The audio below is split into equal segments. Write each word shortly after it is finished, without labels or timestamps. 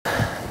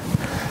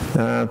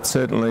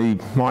Certainly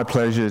my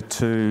pleasure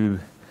to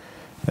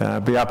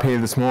be up here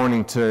this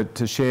morning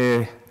to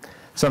share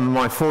some of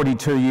my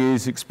 42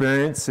 years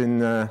experience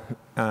in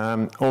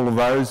all of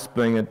those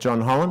being at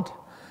John Holland.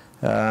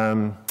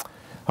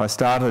 I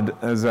started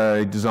as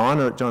a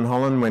designer at John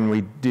Holland when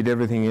we did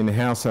everything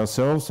in-house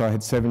ourselves. I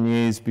had 7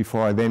 years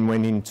before I then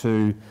went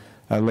into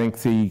a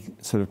lengthy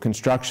sort of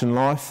construction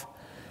life,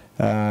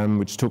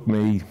 which took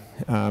me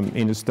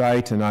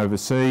interstate and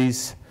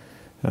overseas.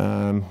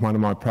 One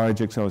of my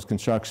projects, I was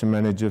construction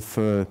manager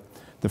for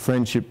the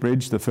Friendship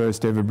Bridge, the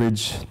first ever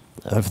bridge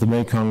over the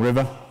Mekong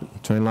River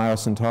between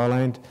Laos and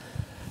Thailand.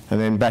 And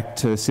then back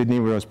to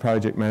Sydney where I was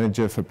project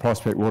manager for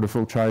Prospect Water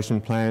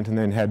Filtration Plant, and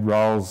then had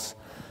roles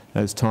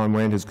as time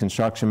went as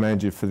construction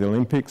manager for the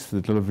Olympics, for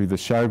the delivery of the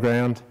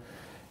showground.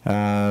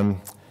 And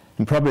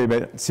probably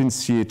about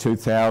since year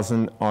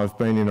 2000, I've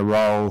been in a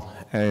role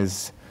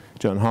as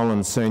John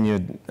Holland's senior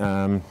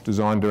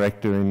design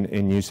director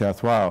in New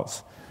South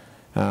Wales.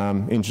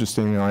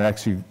 Interestingly, I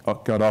actually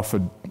got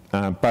offered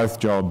both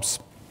jobs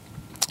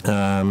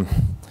in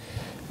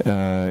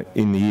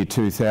the year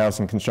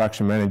 2000,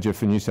 construction manager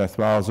for New South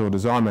Wales or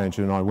design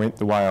manager, and I went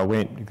the way I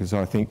went because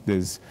I think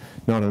there's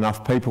not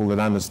enough people that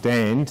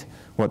understand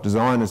what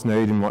designers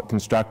need and what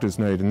constructors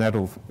need, and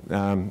that'll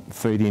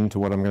feed into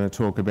what I'm going to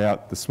talk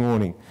about this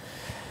morning.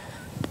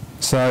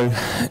 So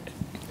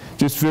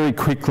just very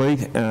quickly,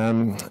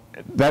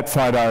 that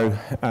photo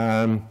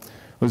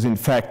was in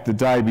fact the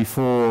day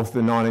before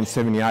the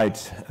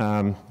 1978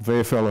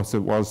 VFL, as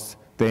it was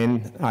then,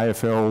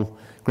 AFL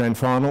Grand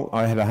Final.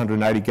 I had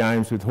 180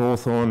 games with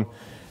Hawthorn,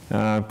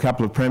 a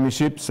couple of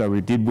premierships, so we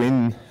did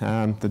win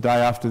the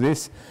day after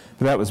this.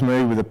 But that was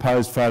me with a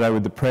posed photo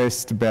with the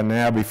press about an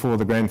hour before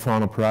the Grand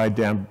Final parade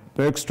down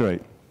Bourke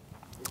Street,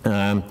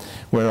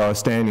 where I was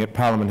standing at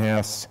Parliament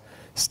House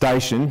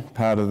Station,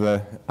 part of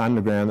the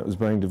underground that was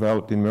being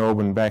developed in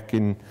Melbourne back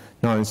in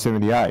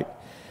 1978.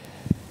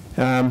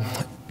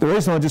 The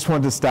reason I just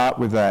wanted to start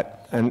with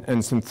that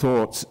and some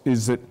thoughts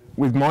is that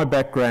with my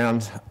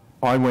background,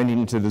 I went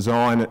into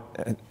design,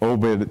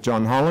 albeit at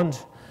John Holland,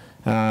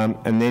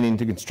 and then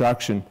into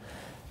construction.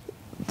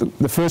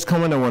 The first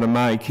comment I want to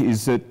make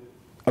is that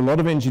a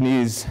lot of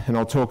engineers, and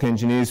I'll talk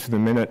engineers for the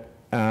minute,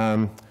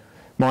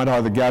 might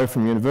either go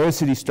from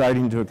university straight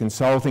into a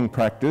consulting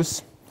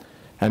practice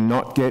and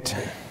not get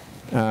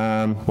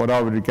what I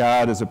would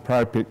regard as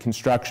appropriate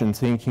construction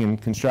thinking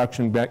and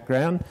construction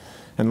background.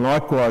 And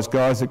likewise,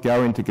 guys that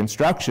go into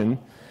construction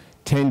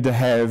tend to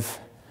have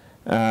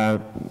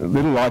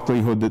little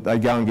likelihood that they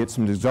go and get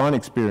some design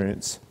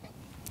experience.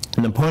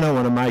 And the point I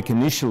want to make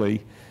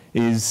initially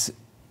is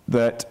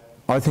that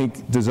I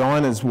think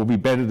designers will be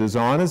better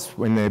designers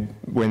when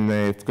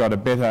they've got a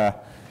better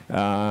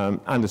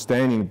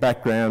understanding,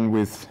 background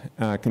with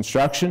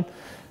construction.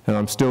 And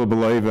I'm still a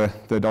believer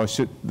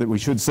that we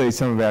should see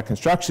some of our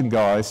construction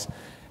guys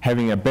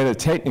having a better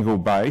technical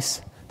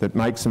base that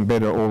makes them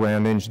better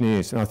all-round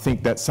engineers. And I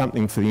think that's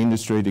something for the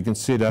industry to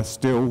consider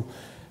still.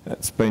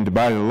 It's been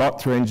debated a lot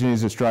through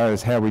Engineers Australia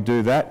as how we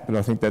do that, but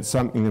I think that's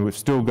something that we've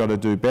still got to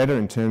do better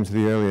in terms of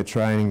the earlier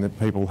training that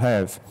people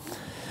have.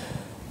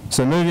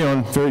 So moving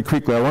on very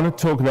quickly, I want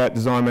to talk about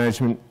design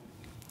management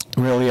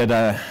really at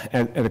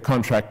a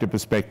contractor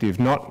perspective,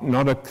 not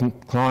a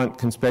client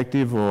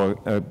perspective or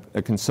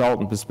a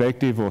consultant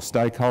perspective or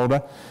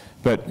stakeholder,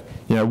 but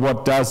you know,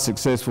 what does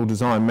successful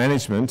design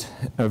management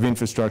of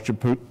infrastructure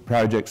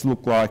projects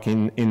look like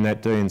in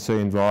that D&C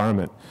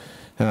environment?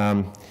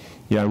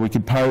 You know, we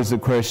could pose the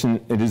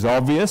question, it is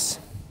obvious,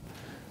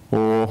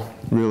 or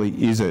really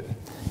is it?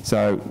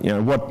 So, you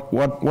know, what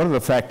are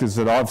the factors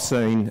that I've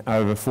seen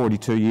over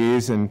 42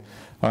 years? And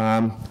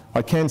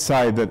I can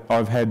say that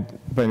I've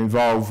been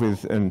involved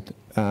with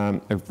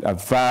a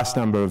vast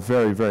number of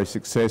very, very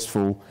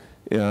successful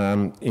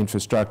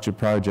infrastructure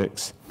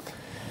projects.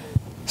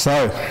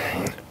 So,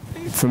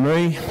 for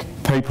me,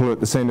 people are at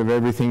the centre of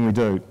everything we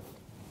do.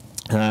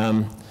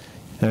 And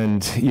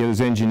yeah,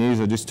 as engineers,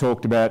 I just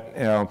talked about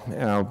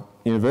our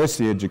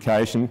university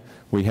education.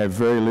 We have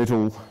very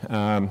little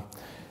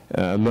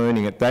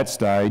learning at that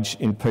stage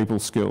in people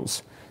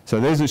skills. So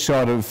there's a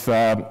shot of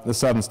the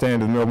southern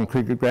stand of the Melbourne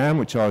Cricket Ground,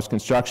 which I was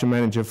construction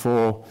manager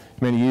for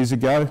many years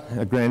ago.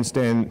 A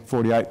grandstand,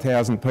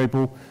 48,000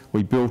 people.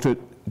 We built it,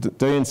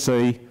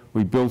 D&C,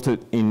 we built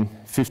it in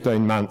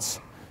 15 months.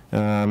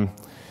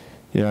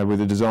 You know, with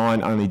the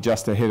design only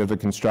just ahead of the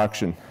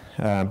construction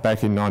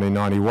back in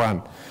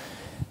 1991.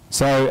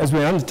 So as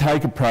we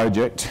undertake a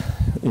project,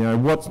 you know,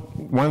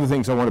 one of the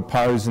things I want to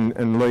pose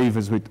and leave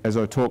as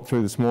I talk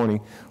through this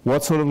morning,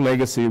 what sort of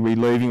legacy are we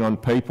leaving on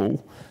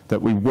people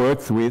that we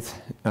work with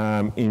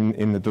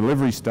in the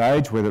delivery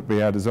stage, whether it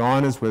be our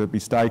designers, whether it be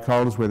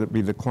stakeholders, whether it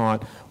be the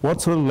client,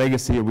 what sort of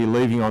legacy are we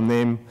leaving on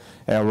them,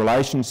 our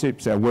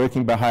relationships, our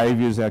working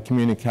behaviours, our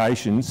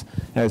communications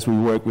as we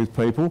work with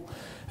people.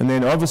 And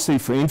then obviously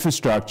for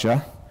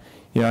infrastructure,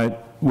 you know,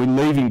 we're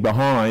leaving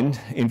behind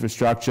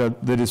infrastructure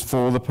that is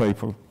for the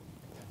people.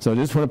 So I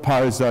just want to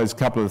pose those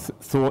couple of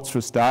thoughts for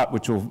a start,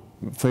 which will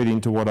feed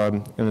into what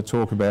I'm going to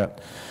talk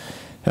about.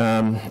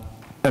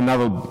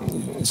 Another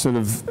sort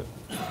of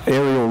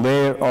aerial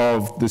there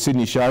of the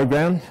Sydney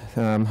Showground,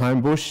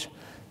 Homebush.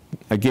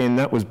 Again,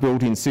 that was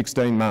built in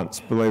 16 months,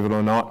 believe it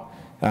or not.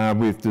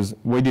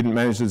 We didn't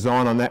manage the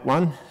design on that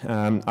one.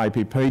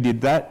 APP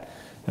did that.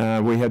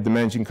 We had the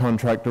managing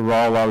contractor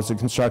role. I was the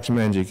construction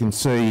manager. You can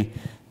see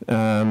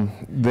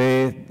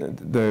there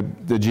the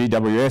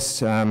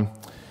GWS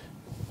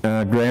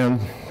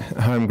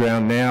home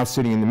ground now,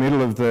 sitting in the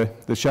middle of the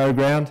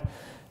showground,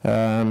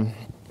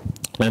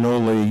 and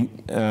all the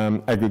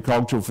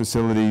agricultural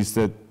facilities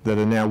that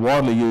are now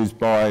widely used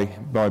by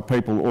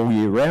people all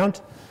year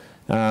round.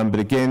 But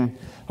again,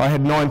 I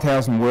had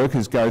 9,000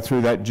 workers go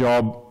through that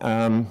job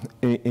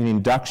in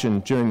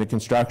induction during the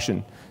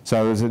construction.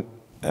 So it was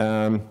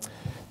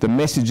the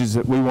messages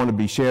that we want to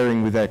be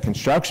sharing with our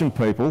construction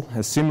people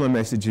are similar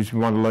messages we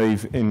want to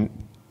leave in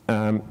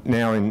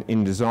now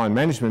in design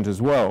management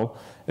as well,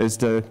 as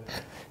to,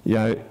 you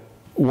know,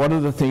 what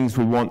are the things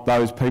we want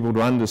those people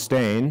to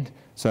understand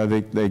so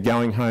that they're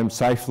going home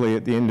safely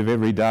at the end of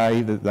every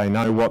day, that they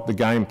know what the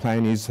game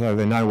plan is, so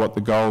they know what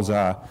the goals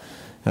are.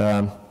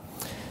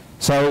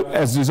 So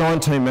as design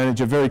team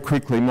manager, very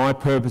quickly, my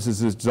purpose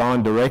as a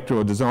design director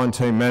or design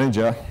team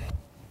manager,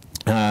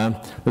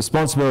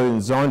 responsibility of the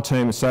design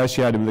team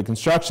associated with the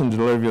construction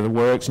delivery of the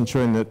works,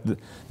 ensuring that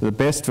the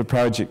best for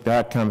project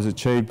outcome is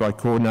achieved by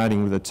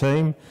coordinating with a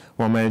team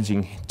while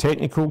managing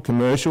technical,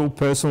 commercial,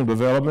 personal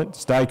development,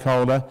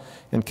 stakeholder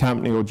and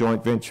company or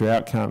joint venture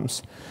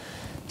outcomes.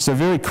 So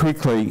very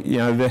quickly, you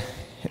know,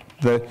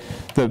 the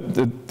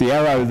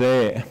arrow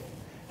there,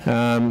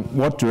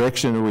 what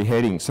direction are we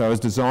heading? So as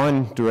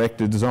design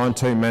director, design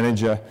team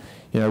manager,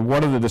 you know,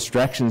 what are the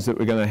distractions that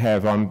we're going to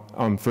have?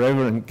 I'm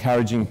forever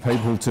encouraging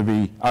people to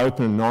be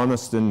open and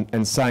honest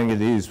and saying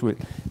it is.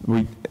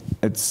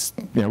 It's,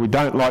 you know, we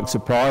don't like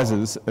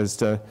surprises as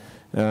to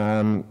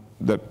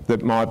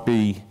that might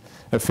be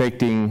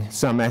affecting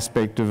some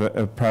aspect of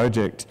a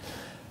project.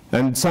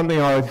 And something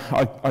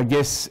I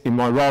guess in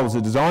my role as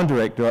a design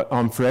director,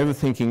 I'm forever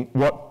thinking,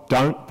 what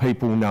don't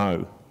people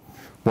know?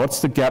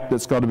 What's the gap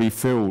that's got to be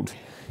filled?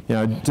 You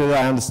know, do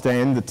they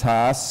understand the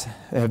tasks?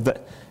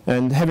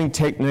 And having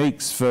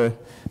techniques for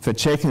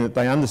checking that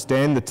they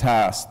understand the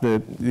task,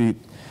 the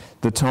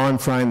time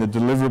frame, the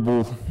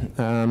deliverable,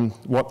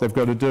 what they've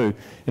got to do.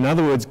 In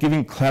other words,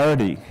 giving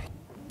clarity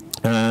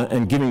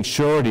and giving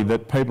surety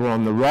that people are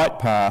on the right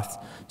path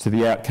to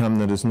the outcome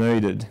that is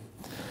needed.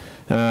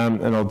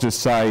 And I'll just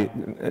say,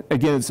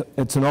 again,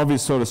 it's an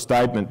obvious sort of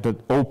statement, but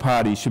all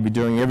parties should be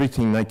doing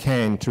everything they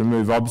can to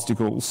remove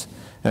obstacles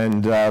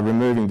and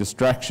removing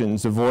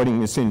distractions,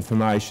 avoiding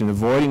misinformation,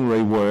 avoiding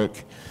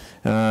rework,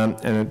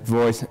 and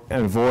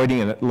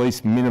avoiding and at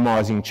least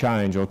minimising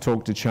change. I'll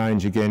talk to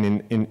change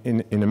again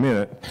in a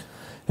minute,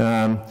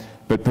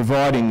 but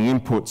providing the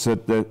inputs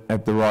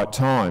at the right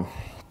time.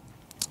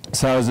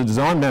 So as a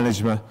design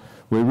manager,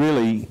 we're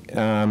really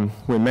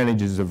we're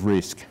managers of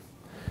risk.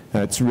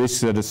 It's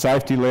risks at a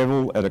safety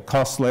level, at a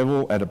cost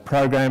level, at a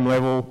program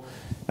level,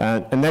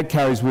 and that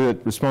carries with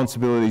it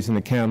responsibilities and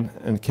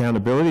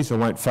accountabilities. I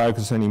won't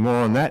focus any more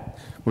on that.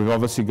 We've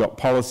obviously got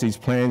policies,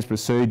 plans,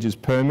 procedures,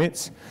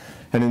 permits,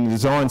 and in the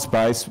design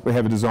space, we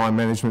have a design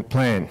management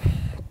plan.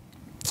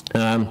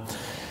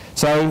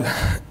 So,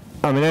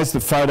 I mean, as the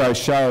photo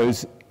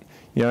shows,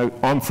 you know,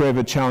 I'm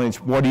forever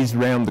challenged, what is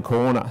round the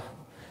corner?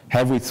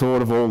 Have we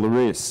thought of all the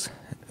risks?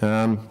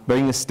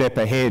 Being a step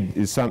ahead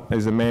is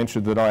a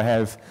mantra that I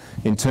have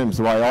in terms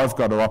of the way I've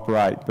got to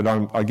operate, but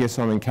I guess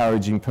I'm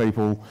encouraging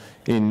people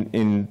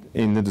in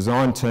the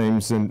design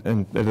teams and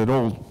at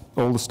all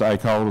the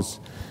stakeholders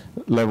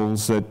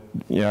levels that,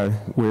 you know,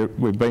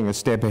 we're being a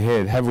step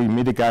ahead. Have we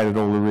mitigated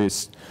all the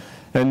risks?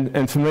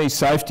 And for me,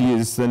 safety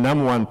is the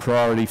number one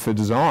priority for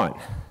design.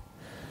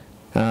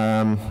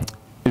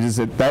 It is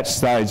at that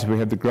stage we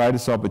have the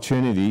greatest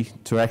opportunity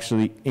to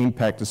actually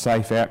impact a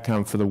safe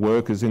outcome for the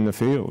workers in the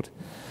field.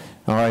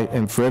 I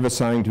am forever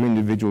saying to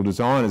individual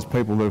designers,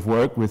 people that have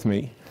worked with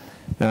me,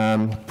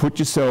 put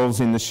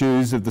yourselves in the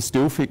shoes of the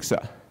still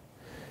fixer.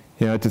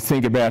 You know, to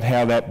think about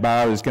how that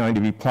bar is going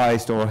to be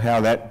placed or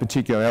how that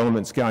particular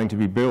element's going to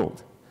be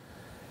built.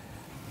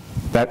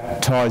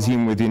 That ties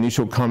in with the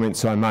initial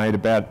comments I made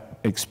about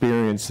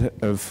experience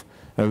of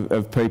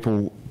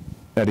people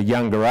at a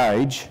younger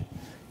age.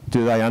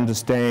 Do they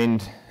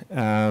understand,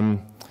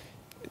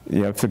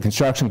 you know, for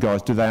construction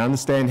guys, do they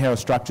understand how a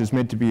structure is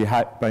meant to be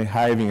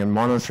behaving and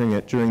monitoring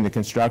it during the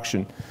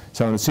construction?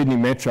 So in the Sydney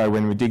Metro,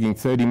 when we're digging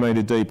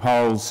 30-metre deep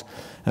holes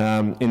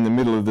in the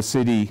middle of the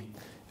city,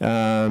 you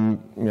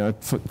know,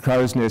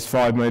 crow's nest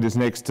 5 metres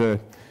next to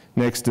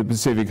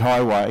Pacific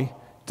Highway,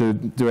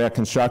 do our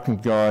construction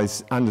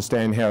guys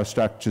understand how a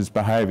structure's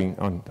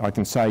behaving? I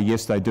can say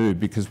yes, they do,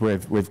 because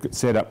we've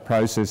set up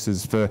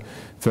processes for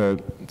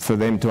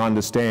them to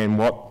understand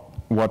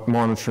what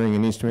monitoring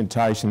and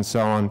instrumentation and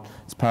so on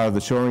is part of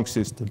the shoring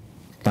system.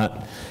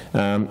 But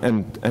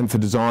and for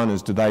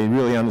designers, do they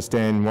really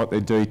understand what they're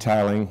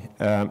detailing,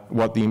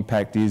 what the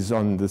impact is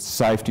on the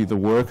safety of the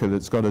worker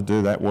that's got to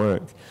do that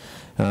work?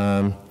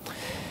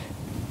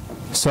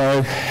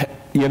 So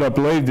yet I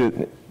believe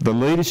that the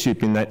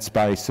leadership in that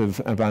space of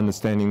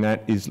understanding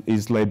that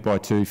is led by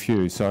too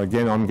few. So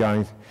again, I'm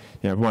going,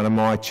 one of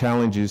my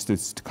challenges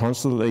is to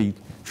constantly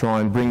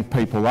try and bring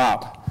people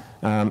up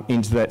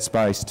into that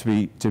space to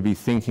be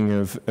thinking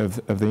of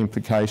the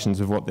implications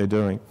of what they're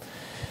doing.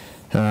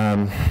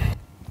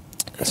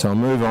 So I'll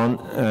move on,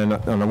 and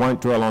I won't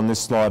dwell on this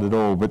slide at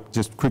all, but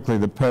just quickly,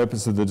 the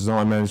purpose of the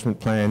design management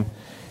plan.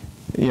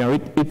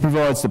 It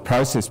provides the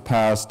process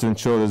paths to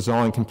ensure the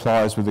design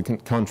complies with the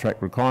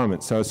contract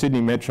requirements. So a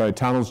Sydney Metro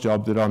tunnels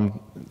job that I'm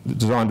the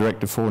design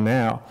director for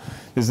now,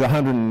 there's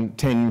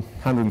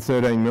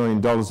 $113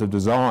 million of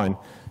design,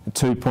 a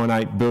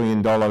 $2.8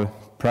 billion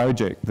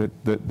project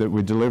that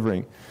we're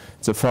delivering.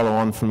 It's a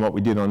follow-on from what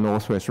we did on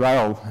North West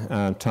Rail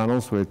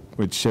tunnels,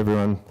 which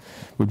everyone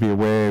would be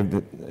aware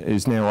that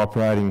is now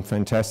operating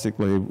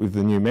fantastically with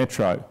the new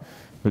metro.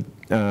 But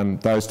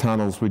those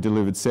tunnels we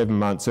delivered 7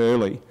 months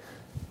early.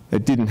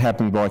 It didn't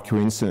happen by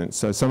coincidence.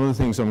 So some of the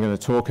things I'm going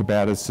to talk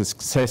about as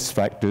success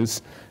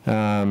factors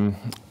were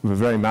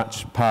very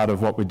much part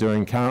of what we're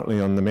doing currently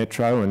on the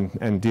metro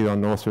and did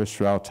on North West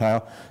Rail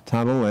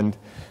tunnel, and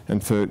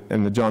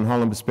the John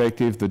Holland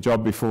perspective, the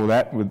job before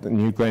that with the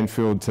new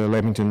Glenfield to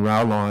Leppington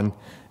rail line,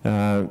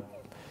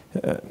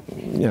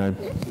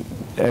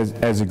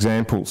 as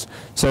examples.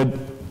 So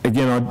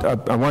again,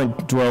 I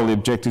won't dwell the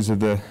objectives of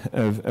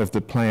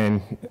the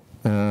plan.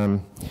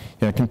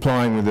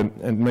 Complying with it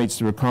and meets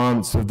the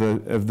requirements of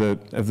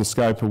the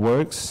scope of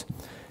works.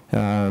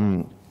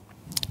 That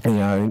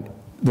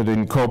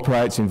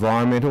incorporates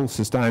environmental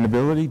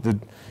sustainability, the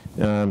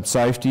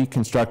safety,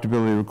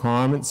 constructability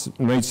requirements,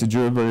 meets the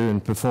durability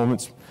and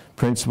performance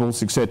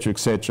principles, etc.,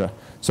 etc.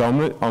 So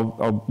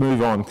I'll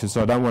move on because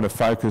I don't want to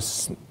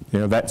focus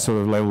that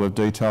sort of level of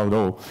detail at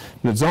all.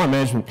 The design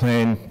management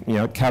plan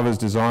it covers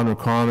design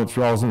requirements,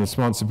 roles and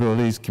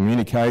responsibilities,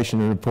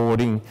 communication and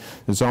reporting,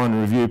 design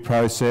and review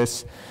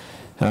process,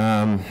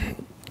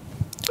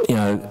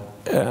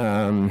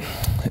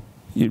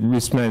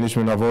 risk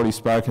management I've already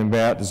spoken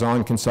about,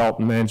 design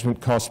consultant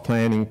management, cost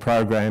planning,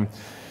 program.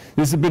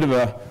 This is a bit of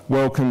a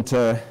welcome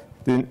to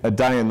a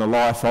day in the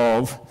life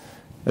of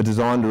a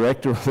design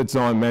director or the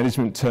design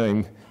management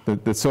team,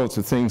 the sorts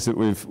of things that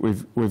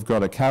we've got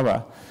to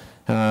cover.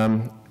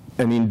 And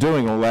in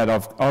doing all that,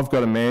 I've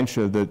got a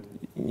mantra that,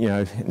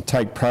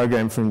 take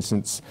program for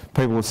instance,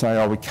 people will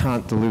say, oh, we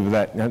can't deliver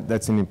that,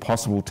 that's an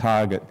impossible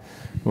target.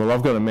 Well,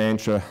 I've got a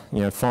mantra,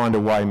 find a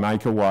way,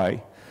 make a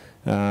way.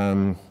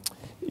 There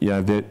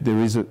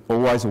is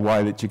always a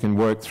way that you can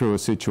work through a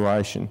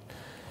situation.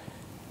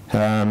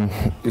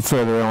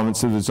 Further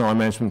elements of the design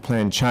management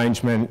plan,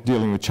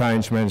 dealing with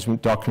change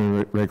management,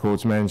 document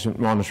records management,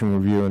 monitoring,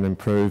 review and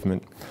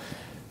improvement.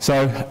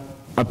 So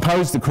I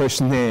posed the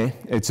question there,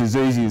 it's as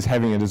easy as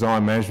having a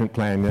design management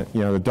plan,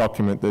 a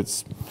document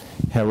that's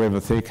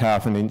however thick,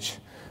 half an inch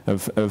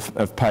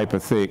of paper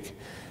thick,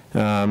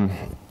 or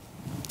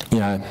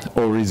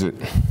is it?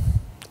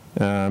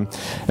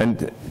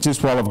 And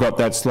just while I've got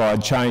that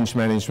slide, change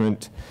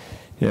management,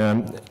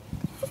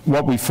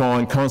 what we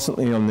find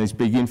constantly on these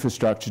big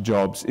infrastructure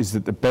jobs is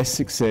that the best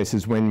success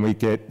is when we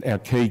get our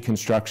key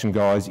construction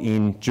guys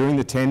in during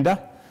the tender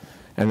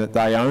and that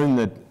they own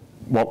the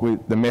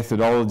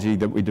methodology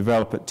that we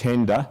develop at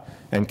tender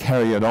and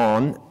carry it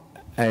on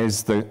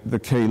as the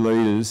key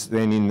leaders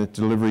then in the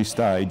delivery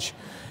stage,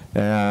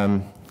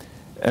 and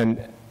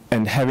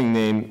having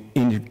them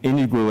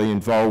integrally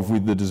involved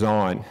with the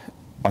design.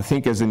 I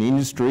think as an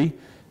industry,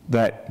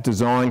 that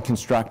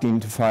design-construct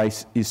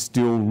interface is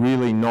still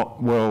really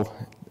not well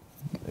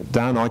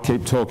done. I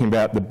keep talking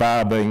about the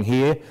bar being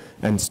here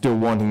and still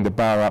wanting the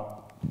bar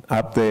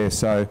up there.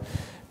 So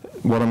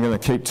what I'm going to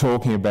keep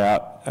talking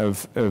about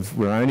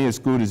we're only as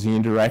good as the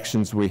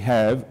interactions we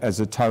have as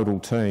a total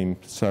team.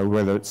 So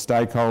whether it's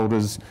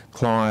stakeholders,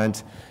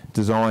 client,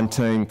 design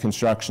team,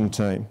 construction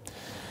team.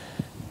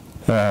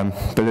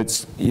 But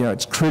it's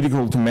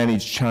critical to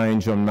manage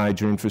change on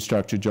major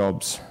infrastructure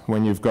jobs.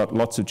 When you've got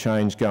lots of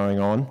change going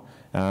on,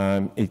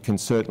 it can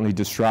certainly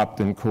disrupt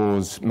and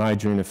cause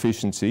major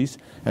inefficiencies.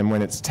 And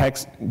when it's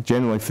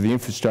generally for the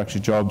infrastructure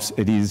jobs,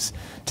 it is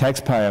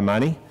taxpayer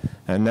money,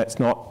 and that's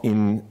not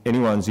in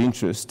anyone's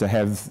interest to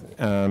have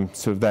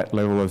sort of that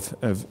level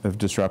of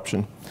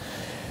disruption.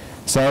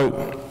 So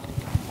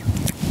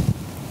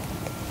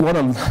what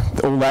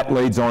all that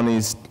leads on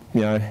is,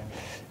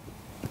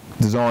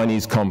 design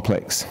is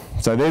complex.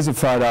 So there's a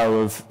photo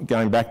of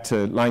going back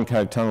to Lane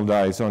Cove Tunnel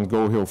days on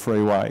Gore Hill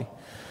Freeway.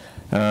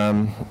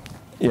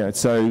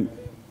 So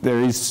there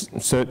is,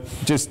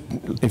 just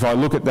if I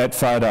look at that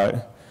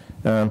photo,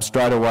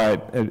 straight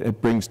away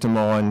it brings to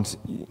mind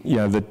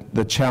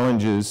the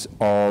challenges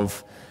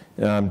of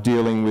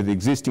dealing with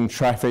existing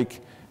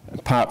traffic,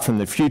 apart from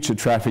the future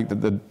traffic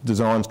that the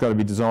design's got to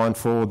be designed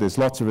for. There's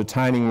lots of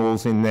retaining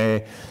walls in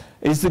there.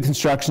 Is the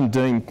construction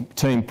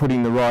team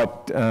putting the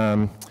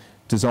right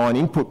design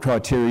input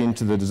criteria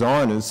into the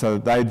designers so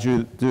that they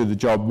do the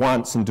job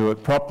once and do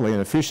it properly and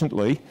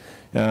efficiently,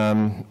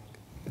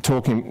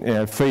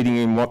 feeding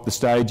in what the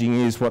staging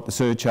is, what the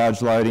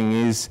surcharge loading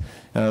is,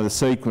 the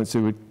sequence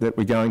that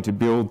we're going to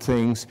build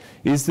things.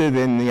 Is there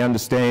then the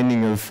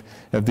understanding of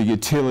the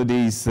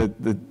utilities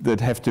that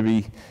have to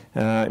be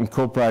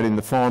incorporated in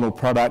the final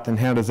product, and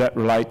how does that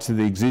relate to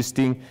the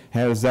existing?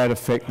 How does that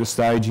affect the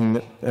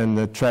staging and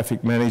the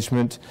traffic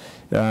management?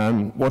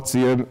 What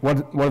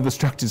are the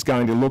structures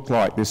going to look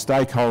like? There's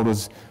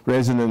stakeholders,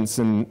 residents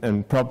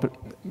and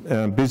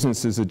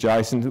businesses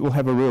adjacent. It will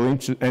have a real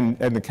interest, and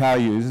the car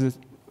users,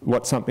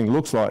 what something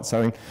looks like.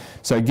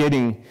 So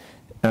getting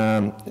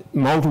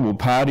multiple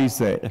parties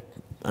there,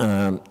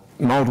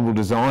 multiple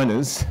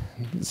designers,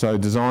 so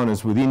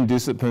designers within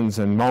disciplines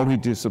and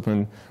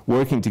multidiscipline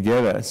working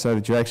together so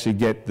that you actually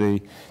get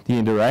the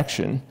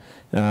interaction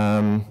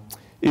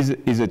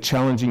is a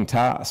challenging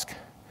task.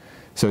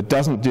 So it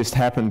doesn't just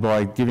happen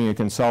by giving a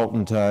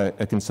consultant a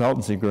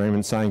consultancy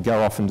agreement saying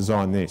go off and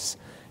design this.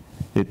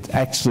 It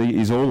actually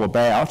is all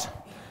about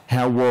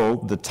how well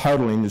the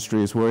total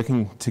industry is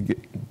working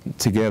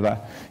together.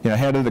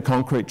 How do the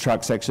concrete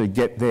trucks actually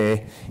get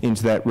there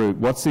into that route?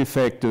 What's the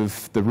effect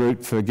of the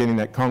route for getting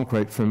that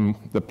concrete from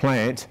the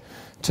plant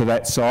to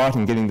that site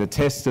and getting the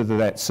tester to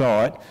that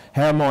site?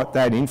 How might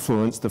that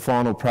influence the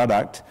final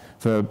product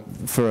for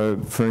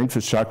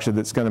infrastructure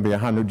that's going to be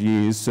 100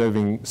 years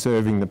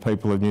serving the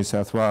people of New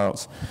South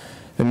Wales?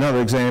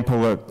 Another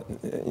example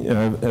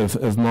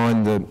of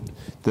mine,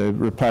 the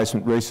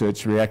replacement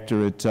research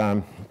reactor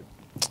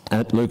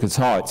at Lucas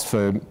Heights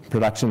for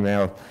production of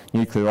our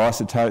nuclear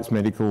isotopes,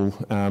 medical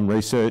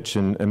research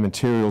and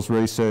materials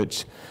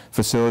research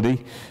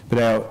facility.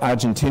 But our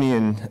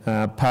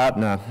Argentinian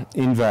partner,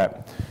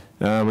 INVAP,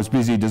 was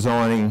busy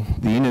designing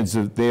the innards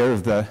of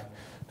the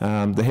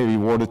heavy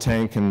water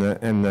tank and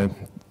the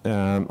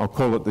I'll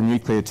call it the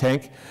nuclear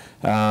tank.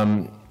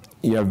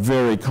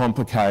 Very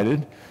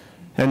complicated.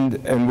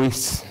 And we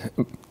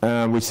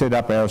set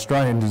up our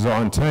Australian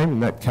design team.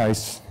 In that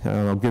case,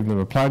 I'll give them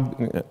a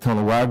plug.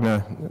 Connor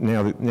Wagner,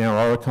 now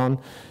Oricon,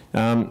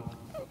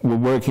 were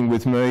working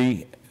with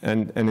me,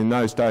 and in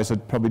those days I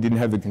probably didn't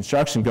have the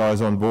construction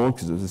guys on board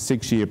because it was a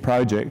 6-year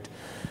project.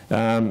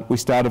 We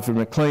started from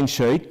a clean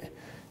sheet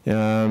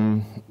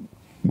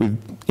with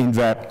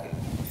INVAP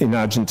in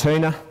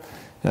Argentina.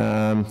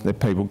 The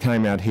people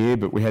came out here,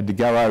 but we had to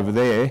go over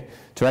there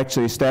to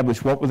actually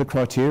establish what were the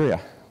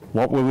criteria.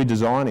 What were we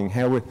designing?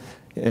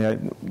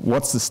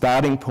 What's the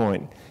starting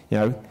point?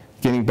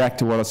 Getting back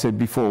to what I said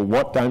before,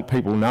 what don't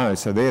people know?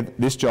 So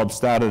this job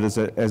started as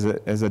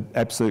an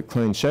absolute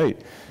clean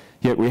sheet.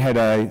 Yet we had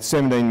a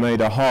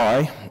 17-metre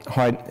high,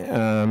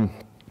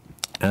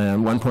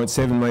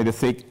 1.7 metre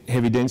thick,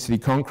 heavy density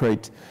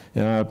concrete,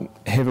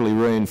 heavily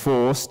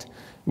reinforced,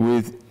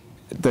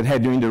 that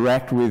had to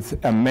interact with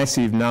a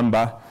massive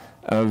number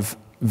of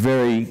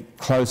very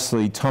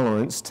closely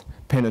toleranced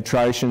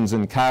penetrations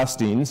and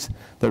cast-ins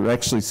that were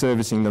actually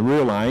servicing the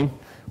real aim,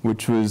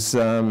 which was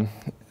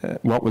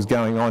what was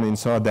going on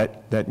inside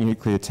that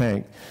nuclear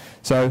tank.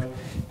 So,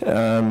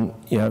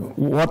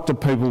 what do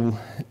people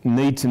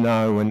need to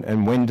know,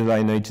 and when do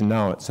they need to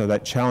know it? So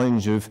that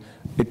challenge of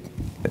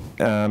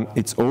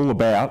it's all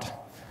about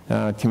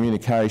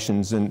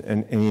communications and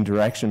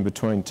interaction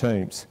between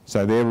teams.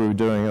 So there we were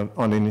doing it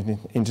on an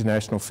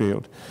international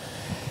field.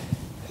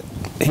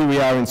 Here we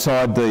are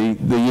inside the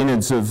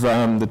innards of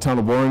the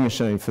tunnel boring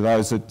machine. For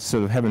those that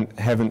sort of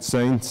haven't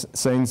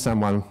seen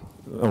someone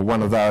or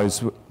one of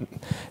those,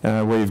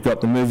 where you've got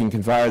the moving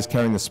conveyors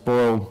carrying the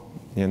spoil,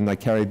 and the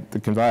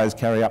conveyors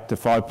carry up to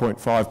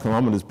 5.5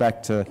 kilometres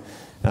back to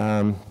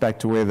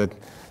where the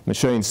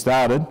machine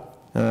started.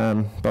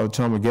 By the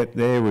time we get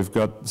there, we've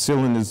got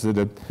cylinders that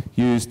are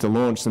used to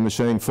launch the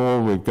machine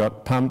forward. We've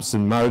got pumps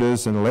and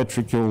motors and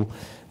electrical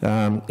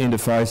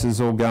interfaces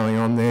all going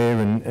on there,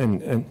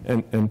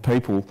 and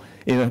people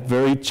in a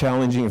very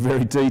challenging,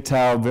 very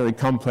detailed, very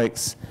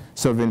complex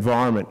sort of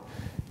environment.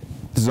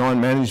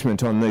 Design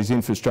management on these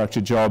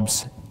infrastructure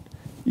jobs,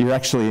 you're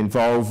actually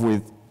involved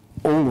with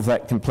all of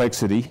that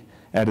complexity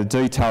at a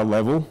detailed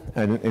level,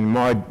 and in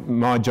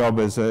my job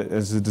as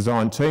a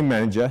design team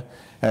manager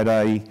at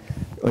a,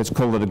 let's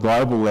call it a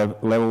global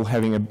level,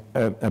 having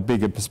a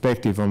bigger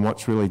perspective on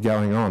what's really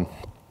going on.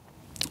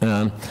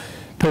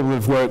 People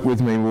who've worked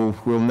with me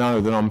will know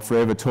that I'm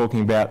forever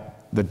talking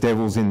about the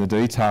devil's in the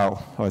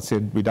detail. I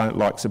said we don't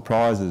like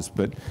surprises,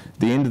 but at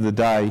the end of the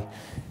day,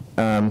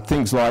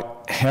 things like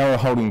how are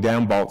holding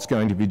down bolts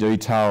going to be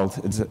detailed?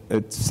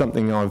 It's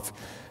something I've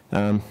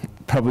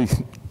probably,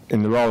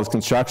 in the role as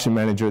construction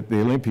manager at the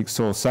Olympics,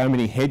 saw so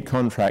many head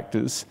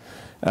contractors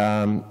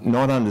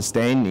not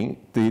understanding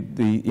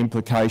the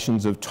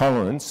implications of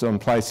tolerance on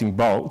placing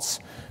bolts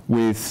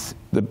with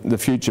the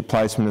future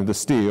placement of the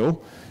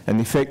steel, and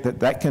the effect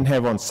that can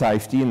have on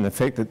safety, and the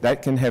effect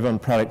that can have on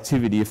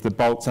productivity if the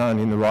bolts aren't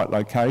in the right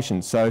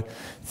location. So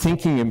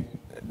thinking,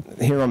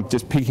 here I'm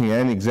just picking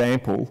an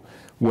example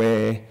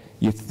where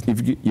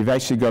you've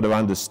actually got to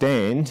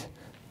understand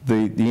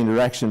the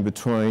interaction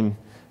between,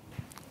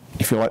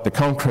 if you like, the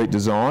concrete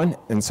design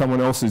and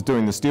someone else is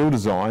doing the steel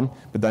design,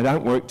 but they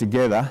don't work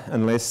together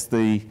unless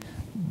the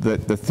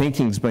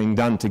thinking's being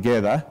done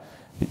together,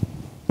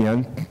 you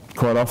know,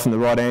 quite often the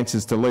right answer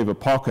is to leave a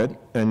pocket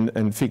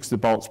and fix the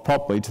bolts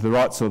properly to the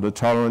right sort of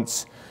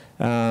tolerance,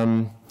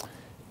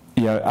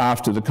 you know,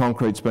 after the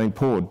concrete's been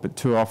poured. But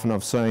too often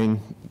I've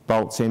seen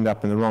bolts end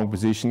up in the wrong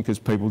position because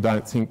people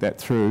don't think that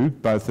through,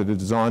 both at a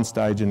design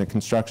stage and a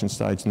construction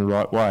stage, in the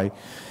right way.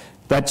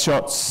 That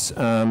shot's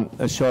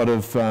a shot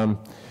of the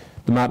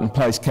Martin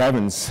Place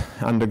caverns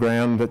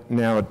underground, but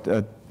now at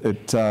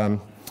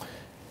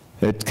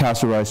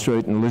Castlereagh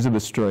Street and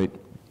Elizabeth Street.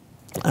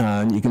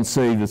 You can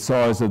see the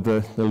size of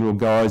the little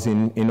guys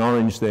in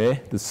orange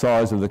there, the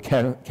size of the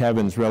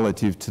caverns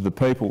relative to the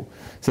people.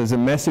 So there's a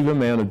massive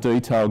amount of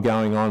detail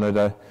going on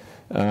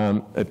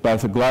at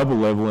both a global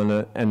level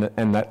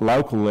and that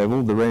local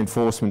level, the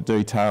reinforcement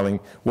detailing.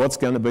 What's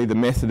going to be the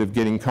method of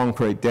getting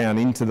concrete down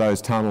into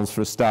those tunnels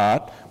for a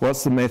start?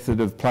 What's the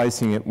method of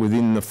placing it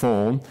within the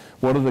form?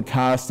 What are the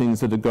castings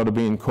that have got to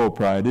be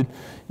incorporated?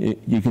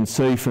 You can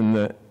see from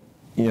the,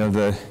 you know,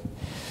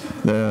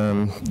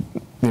 the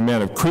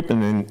amount of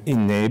equipment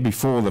in there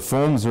before the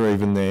forms are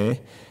even there.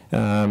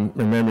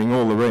 Remembering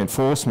all the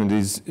reinforcement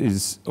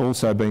is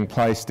also being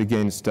placed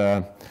against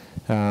a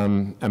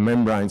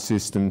membrane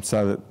system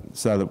so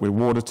that we're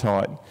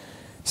watertight.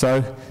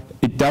 So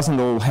it doesn't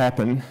all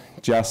happen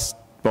just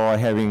by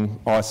having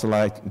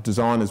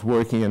designers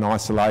working in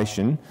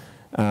isolation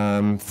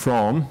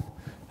from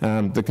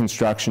the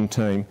construction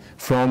team,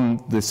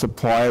 from the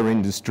supplier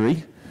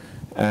industry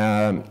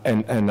and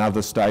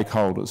other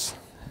stakeholders.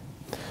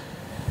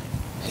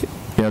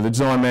 You know, the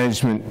design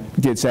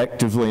management gets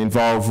actively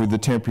involved with the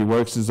temporary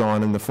works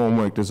design and the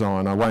formwork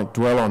design. I won't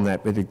dwell on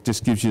that, but it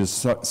just gives you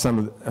a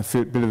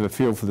bit of a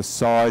feel for the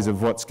size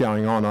of what's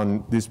going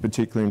on this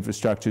particular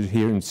infrastructure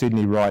here in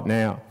Sydney right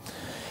now.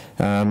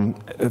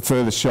 A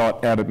further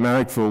shot out at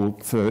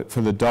Marrickville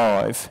for the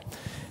dive,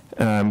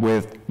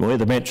 where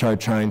the metro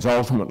trains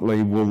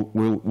ultimately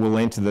will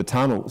enter the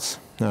tunnels.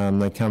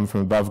 They come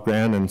from above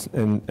ground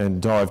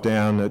and dive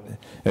down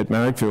at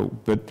Marrickville.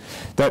 But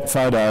that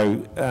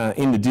photo,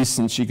 in the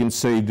distance, you can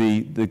see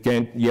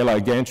the yellow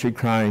gantry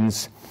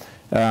cranes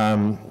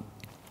of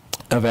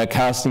our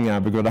casting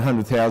yard. We've got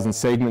 100,000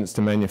 segments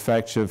to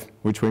manufacture,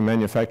 which we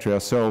manufacture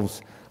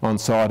ourselves on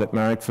site at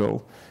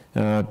Marrickville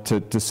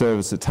to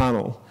service the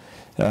tunnel,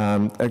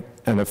 and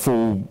a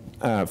full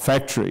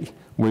factory.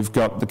 We've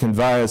got the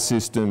conveyor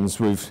systems,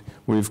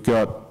 we've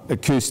got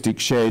acoustic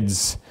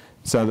sheds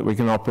so that we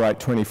can operate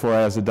 24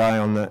 hours a day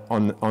on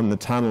the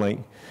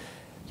tunnelling.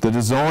 The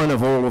design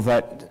of all of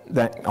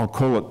that I'll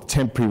call it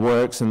temporary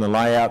works, and the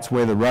layouts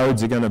where the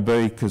roads are going to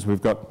be, because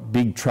we've got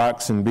big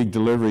trucks and big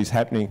deliveries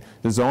happening.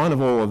 Design of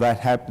all of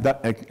that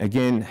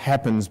again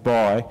happens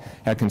by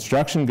our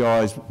construction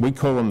guys. We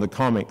call them the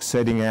comics,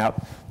 setting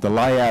out the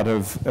layout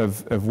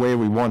of where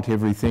we want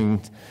everything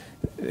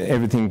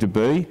to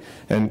be,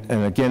 and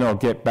again I'll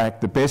get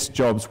back, the best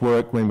jobs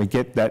work when we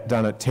get that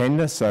done at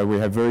tender, so we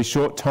have very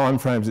short time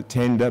frames at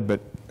tender,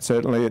 but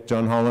certainly at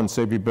John Holland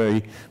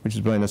CPB, which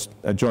has been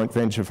a joint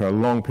venture for a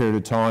long period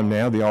of time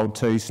now, the old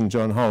Tees and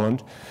John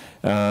Holland,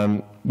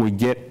 we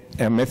get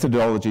our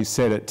methodology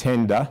set at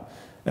tender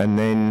and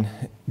then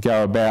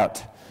go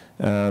about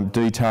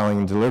detailing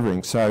and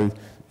delivering. So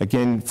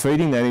again,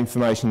 feeding that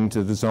information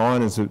into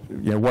designers, you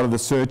know, what are the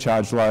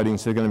surcharge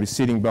loadings that are going to be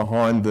sitting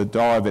behind the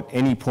dive at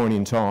any point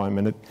in time,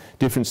 and at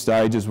different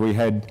stages we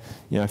had,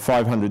 you know,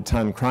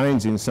 500-tonne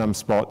cranes in some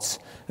spots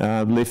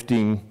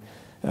lifting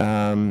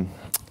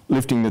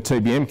the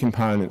TBM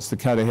components. The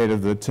cut ahead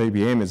of the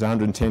TBM is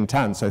 110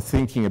 tonnes, so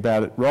thinking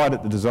about it right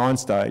at the design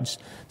stage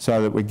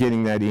so that we're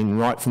getting that in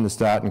right from the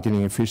start and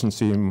getting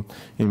efficiency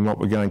in what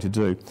we're going to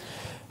do.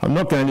 I'm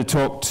not going to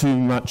talk too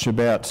much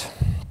about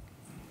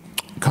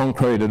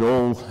concrete at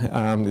all.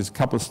 There's a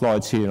couple of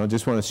slides here and I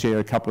just want to share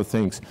a couple of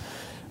things.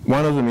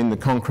 One of them in the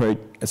concrete,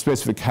 a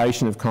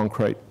specification of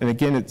concrete, and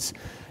again it's,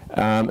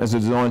 as a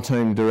design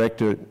team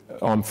director,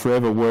 I'm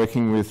forever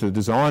working with the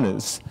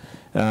designers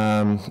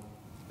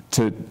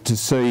to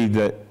see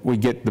that we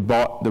get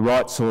the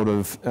right sort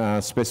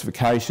of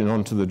specification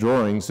onto the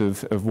drawings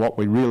of what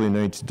we really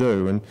need to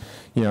do. And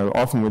you know,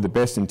 often with the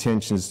best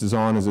intentions,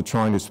 designers are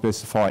trying to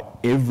specify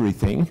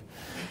everything,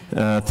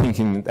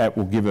 thinking that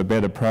will give a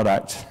better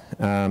product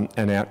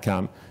and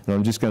outcome. And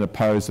I'm just going to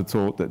pose the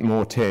thought that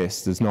more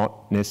tests does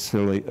not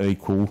necessarily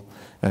equal,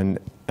 and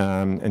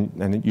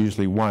it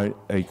usually won't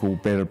equal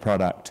better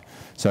product.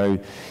 So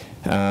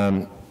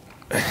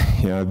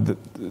you know,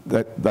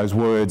 those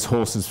words,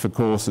 horses for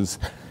courses,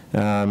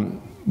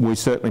 we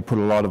certainly put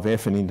a lot of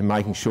effort into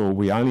making sure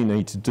we only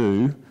need to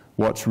do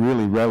what's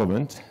really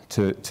relevant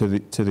to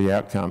the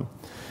outcome.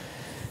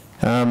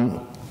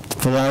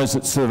 For those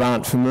that sort of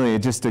aren't familiar,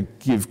 just to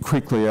give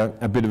quickly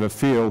a bit of a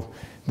feel,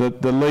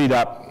 the lead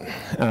up,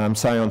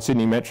 say on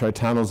Sydney Metro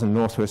tunnels and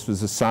Northwest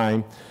was the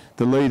same.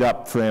 The lead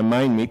up for our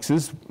main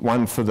mixes,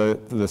 one for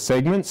the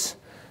segments,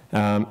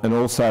 and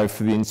also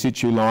for the in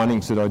situ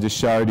linings that I just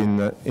showed in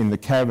the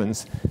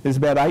caverns. There's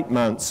about 8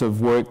 months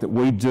of work that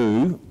we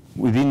do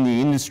within the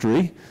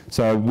industry,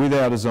 so with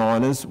our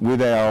designers, with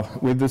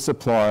the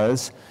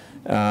suppliers,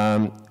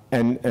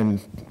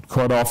 and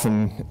quite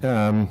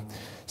often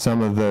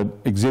some of the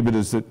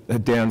exhibitors that are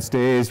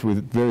downstairs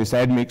with various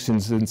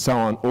admixtures and so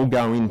on all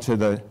go into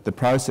the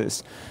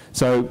process.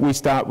 So we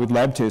start with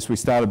lab tests. We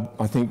started,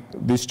 I think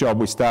this job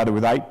we started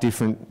with 8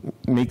 different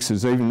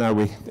mixers. Even though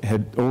we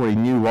had already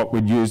knew what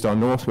we'd used on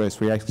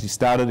Northwest, we actually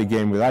started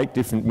again with 8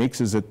 different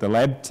mixers at the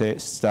lab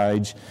test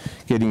stage,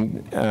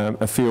 getting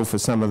a feel for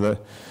some of the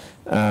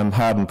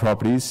hardened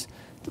properties,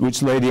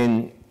 which led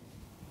in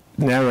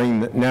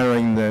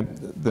narrowing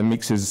the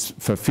mixes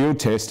for field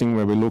testing,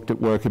 where we looked at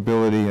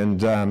workability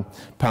and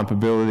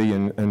pumpability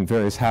and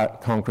various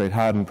concrete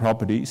hardened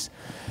properties,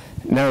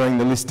 narrowing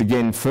the list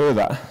again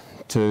further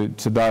to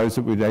those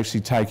that we'd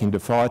actually take into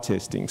fire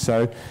testing.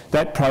 So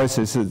that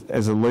process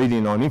as a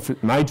lead-in on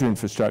major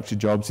infrastructure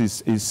jobs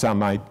is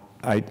some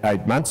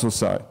eight months or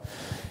so.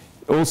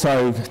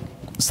 Also,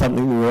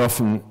 something we were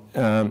often,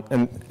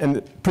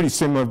 and pretty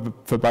similar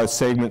for both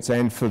segments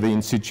and for the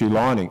in-situ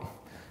lining.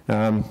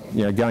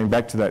 Going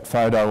back to that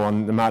photo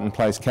on the Martin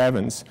Place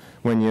caverns,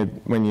 when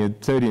you're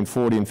 30 and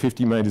 40 and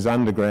 50 metres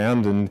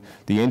underground and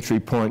the entry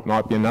point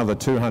might be another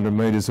 200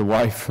 metres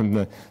away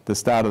from the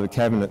start of the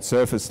cavern at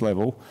surface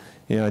level,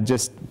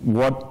 just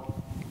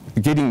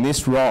getting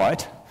this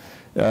right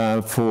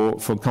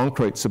for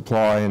concrete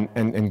supply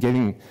and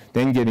getting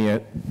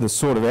the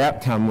sort of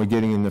outcome we're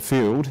getting in the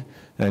field.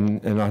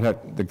 And I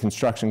hope the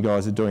construction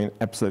guys are doing an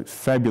absolute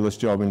fabulous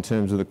job in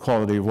terms of the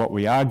quality of what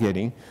we are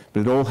getting,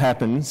 but it all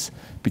happens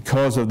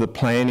because of the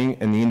planning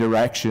and the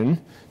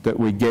interaction that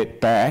we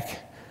get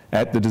back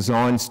at the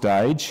design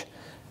stage,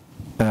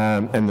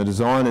 and the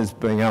designers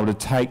being able to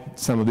take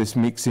some of this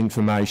mix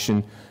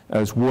information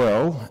as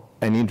well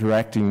and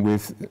interacting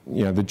with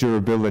the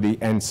durability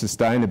and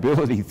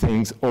sustainability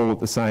things all at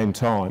the same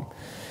time.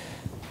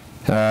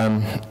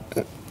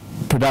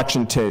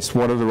 Production tests,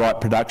 what are the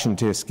right production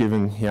tests,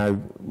 given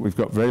we've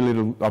got very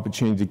little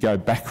opportunity to go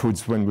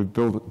backwards when we've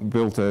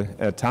built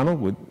a tunnel,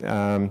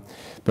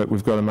 but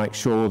we've got to make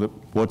sure that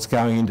what's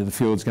going into the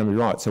field is going to be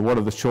right. So what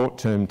are the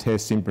short-term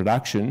tests in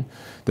production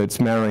that's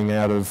marrying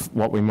out of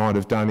what we might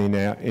have done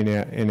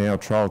in our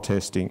trial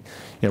testing?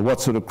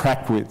 What sort of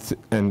crack width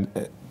and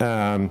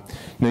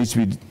needs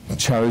to be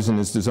chosen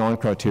as design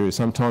criteria.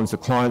 Sometimes the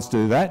clients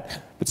do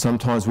that, but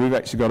sometimes we've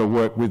actually got to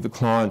work with the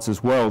clients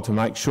as well to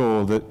make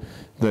sure that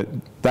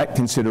that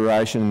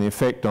consideration and the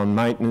effect on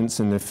maintenance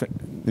and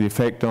the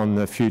effect on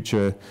the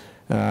future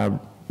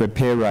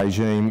repair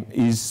regime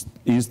is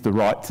the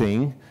right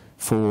thing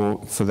for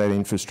that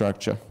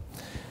infrastructure.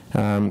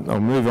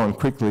 I'll move on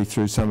quickly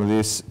through some of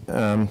this,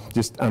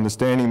 just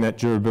understanding that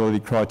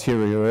durability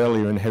criteria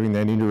earlier and having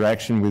that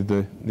interaction with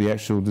the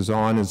actual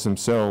designers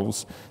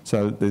themselves,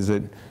 so that there's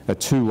a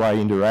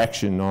two-way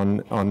interaction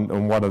on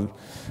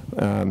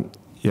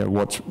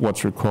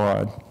what's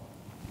required.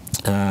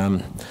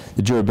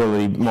 The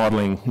durability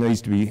modelling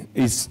needs to be,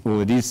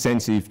 it is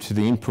sensitive to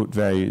the input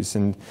values,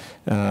 and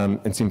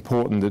it's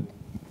important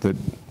that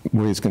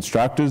we as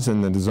constructors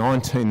and the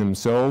design team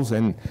themselves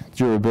and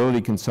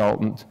durability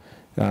consultant,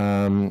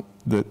 that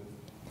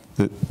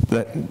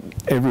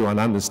everyone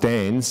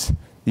understands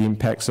the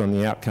impacts on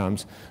the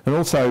outcomes. And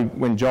also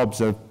when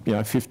jobs are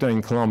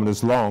 15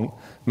 kilometres long,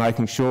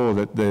 making sure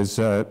that there's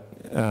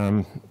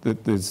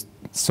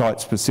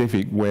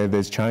site-specific where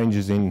there's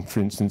changes in, for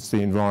instance,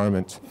 the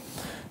environment.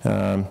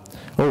 All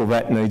of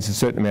that needs a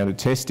certain amount of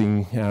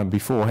testing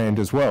beforehand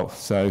as well.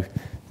 So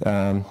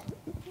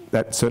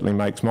that certainly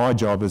makes my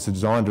job as a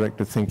design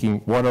director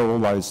thinking, what are all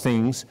those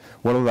things,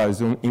 what are those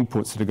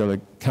inputs that are going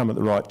to come at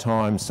the right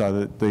time so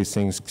that these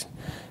things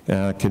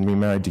can be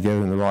married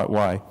together in the right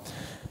way.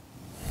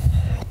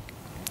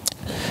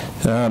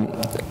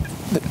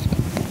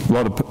 A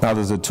lot of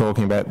others are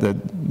talking about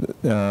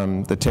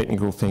the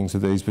technical things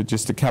of these, but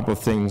just a couple of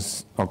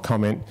things I'll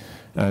comment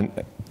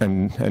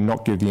and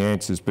not give the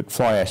answers. But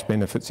fly ash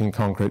benefits in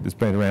concrete that's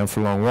been around for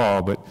a long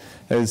while. But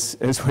as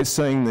we're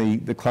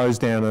seeing the close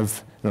down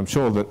of, and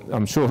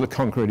I'm sure the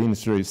concrete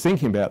industry is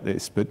thinking about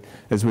this, but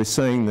as we're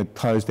seeing the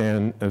close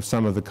down of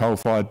some of the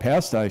coal-fired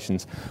power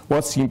stations,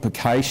 what's the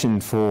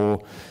implication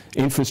for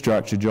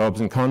infrastructure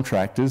jobs and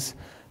contractors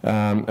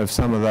of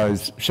some of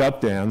those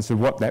shutdowns, of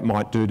what that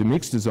might do to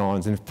mixed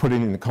designs? And if put it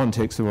in the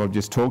context of what I've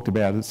just talked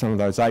about, at some of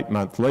those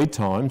 8-month lead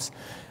times,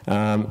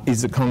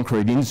 is the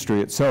concrete industry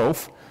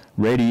itself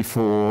ready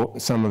for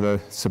some of the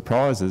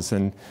surprises?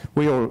 And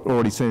we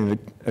already seen it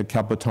a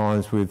couple of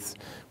times with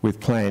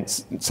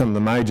plants, some of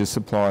the major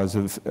suppliers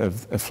of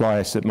fly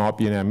ash that might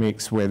be in our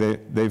mix, where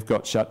they've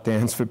got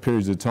shutdowns for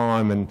periods of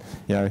time, and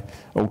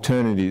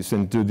alternatives,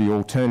 and do the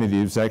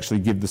alternatives actually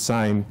give the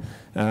same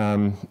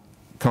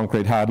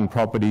concrete hardened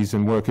properties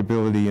and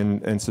workability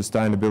and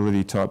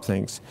sustainability type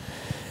things?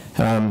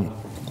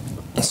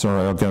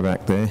 Sorry, I'll go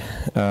back there.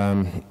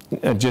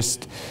 And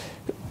just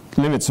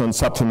limits on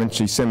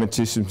supplementary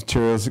cementitious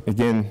materials.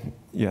 Again,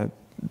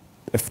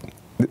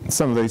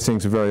 some of these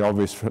things are very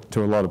obvious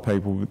to a lot of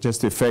people, but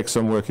just the effects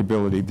on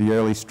workability, the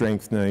early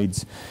strength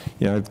needs,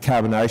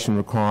 carbonation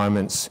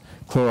requirements,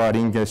 chloride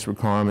ingress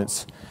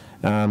requirements,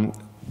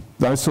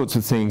 those sorts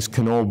of things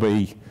can all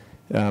be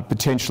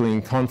potentially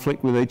in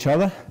conflict with each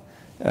other.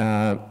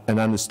 And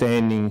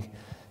understanding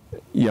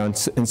you know, and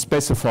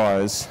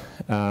specifiers,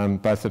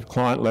 both at a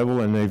client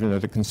level and even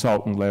at a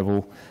consultant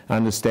level,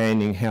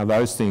 understanding how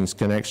those things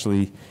can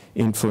actually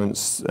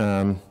influence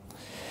the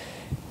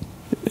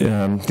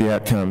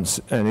outcomes.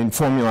 And in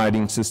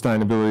formulating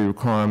sustainability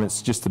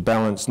requirements, just the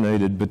balance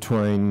needed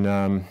between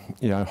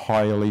you know,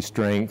 high LE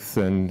strength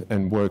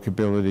and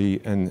workability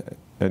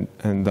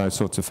and those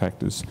sorts of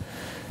factors.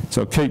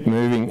 So I'll keep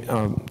moving.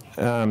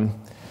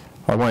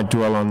 I won't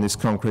dwell on this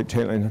concrete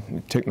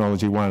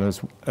technology one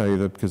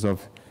either, because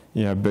I've,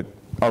 you know, but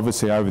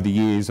obviously over the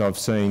years I've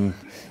seen,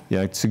 you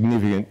know,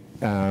 significant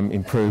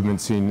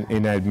improvements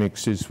in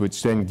admixtures,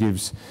 which then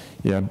gives,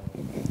 you know,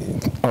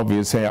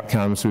 obvious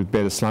outcomes with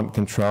better slump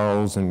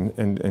controls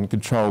and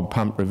controlled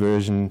pump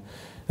reversion,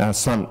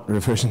 slump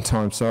reversion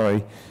time,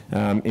 sorry,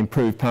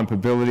 improved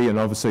pumpability, and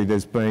obviously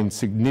there's been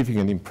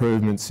significant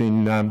improvements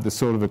in the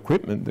sort of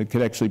equipment that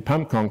could actually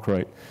pump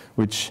concrete,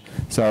 which,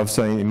 so I've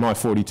seen, in my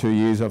 42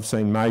 years, I've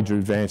seen major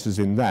advances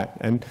in that.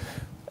 And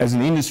as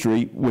an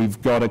industry,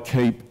 we've got to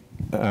keep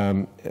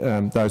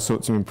those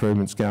sorts of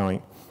improvements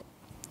going.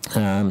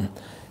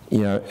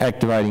 You know,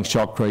 activating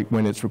shotcrete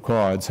when it's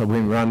required. So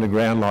when we're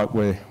underground, like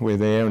we're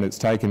there, and it's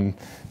taken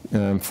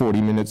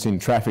 40 minutes in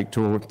traffic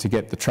to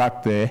get the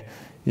truck there,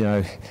 you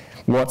know,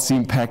 what's the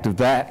impact of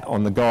that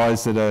on the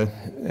guys that are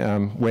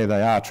where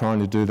they are trying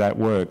to do that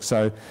work?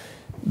 So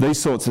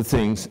these sorts of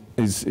things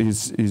is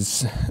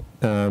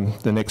the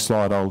next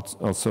slide.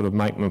 I'll sort of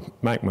make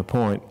my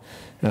point.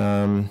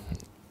 And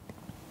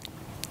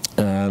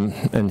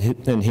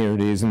here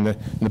it is. And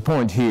the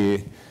point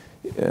here,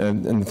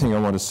 and the thing I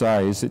want to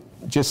say is that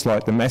just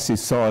like the massive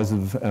size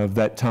of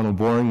that tunnel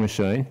boring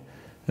machine,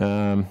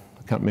 I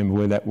can't remember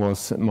where that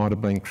was, it might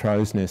have been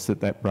Crow's Nest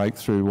that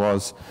breakthrough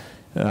was,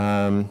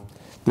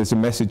 there's a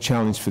massive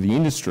challenge for the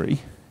industry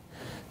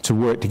to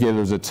work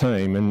together as a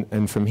team,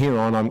 and from here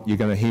on you're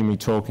going to hear me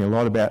talking a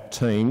lot about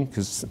team,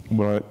 because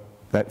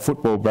that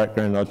football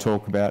background I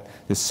talk about,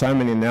 there's so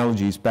many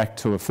analogies back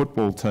to a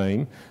football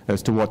team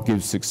as to what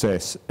gives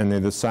success, and they're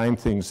the same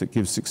things that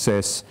give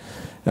success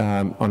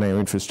on our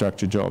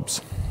infrastructure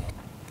jobs.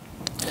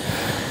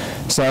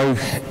 So,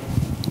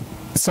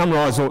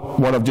 summarise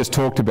what I've just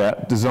talked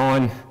about.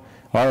 Design,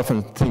 I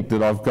often think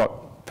that I've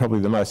got probably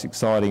the most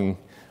exciting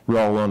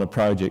role on a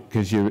project,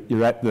 because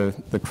you're at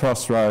the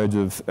crossroads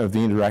of the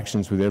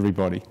interactions with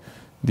everybody.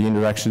 The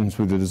interactions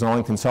with the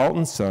design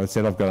consultants, so I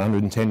said I've got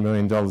 $110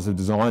 million of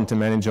design to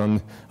manage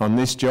on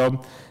this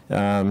job.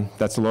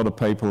 That's a lot of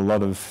people, a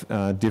lot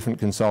of different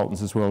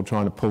consultants as well,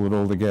 trying to pull it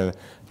all together.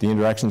 The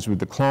interactions with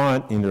the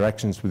client,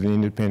 interactions with an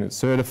independent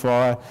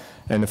certifier,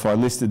 and if I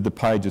listed the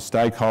page of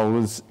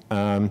stakeholders,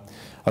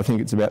 I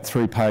think it's about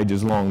 3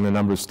 pages long, the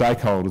number of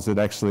stakeholders that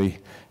actually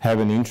have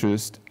an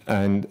interest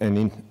and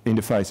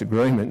interface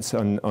agreements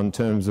on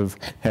terms of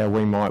how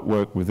we might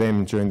work with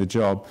them during the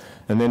job.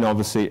 And then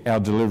obviously our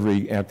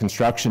delivery, our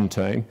construction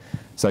team.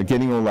 So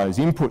getting all those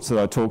inputs that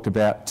I talked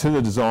about to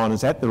the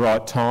designers at the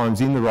right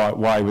times, in the right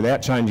way,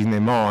 without changing their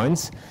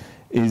minds,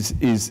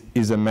 is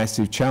a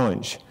massive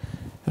challenge.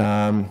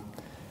 So,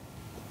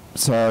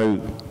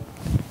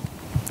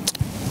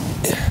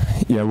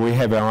 you know, we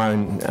have our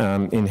own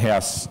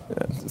in-house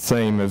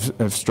theme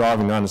of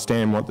striving to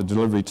understand what the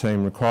delivery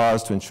team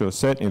requires to ensure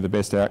certainty of the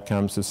best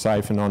outcomes of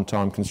safe and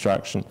on-time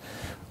construction.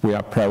 We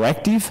are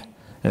proactive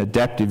and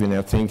adaptive in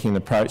our thinking and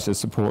approach to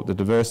support the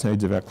diverse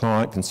needs of our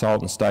client,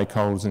 consultant,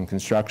 stakeholders and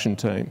construction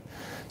team.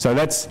 So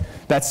that's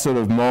sort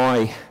of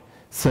my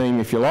theme,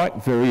 if you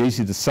like. Very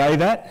easy to say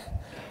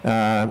that.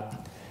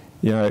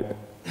 You know,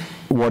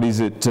 what is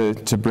it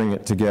to bring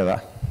it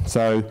together?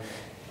 So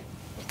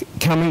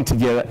coming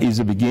together is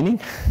a beginning,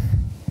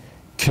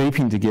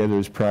 keeping together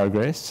is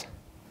progress,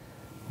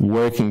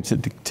 working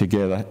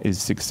together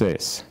is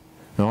success.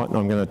 Right? And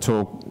I'm going to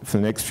talk for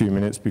the next few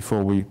minutes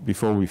before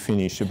we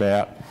finish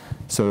about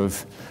sort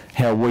of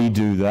how we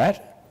do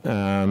that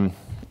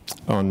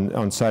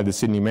on say the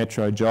Sydney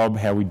Metro job,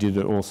 how we did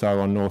it also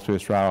on North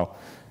West Rail.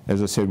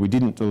 As I said, we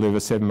didn't deliver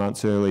 7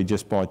 months early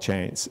just by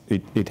chance.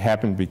 It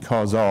happened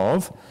because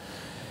of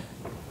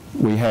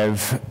we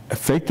have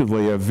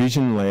effectively a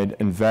vision-led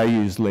and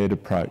values-led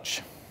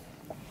approach.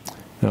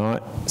 All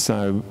right?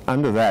 So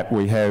under that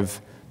we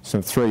have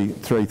some three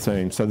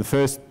themes. So the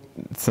first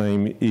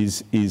theme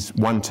is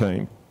one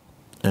team,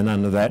 and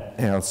under that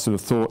our sort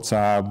of thoughts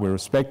are we're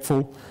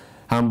respectful,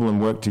 humble and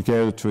work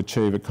together to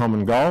achieve a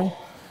common goal.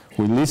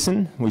 We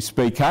listen, we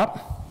speak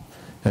up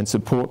and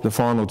support the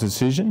final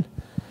decision,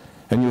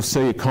 and you'll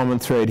see a common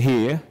thread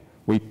here.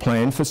 We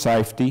plan for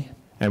safety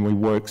and we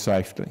work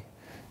safely.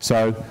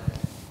 So,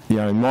 you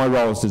know, in my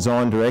role as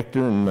design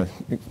director and my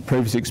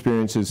previous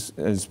experience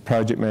as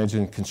project manager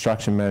and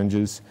construction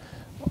managers,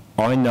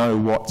 I know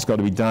what's got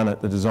to be done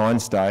at the design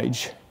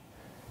stage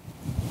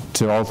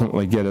to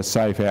ultimately get a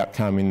safe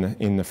outcome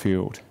in the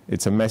field.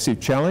 It's a massive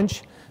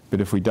challenge, but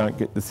if we don't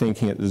get the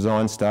thinking at the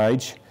design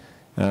stage,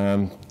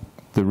 the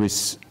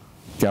risks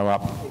go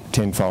up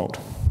tenfold.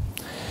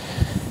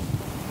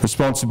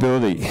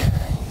 Responsibility.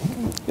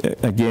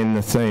 Again,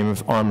 the theme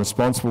of I'm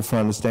responsible for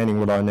understanding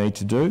what I need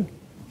to do,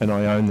 and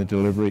I own the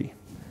delivery.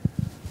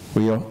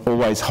 We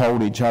always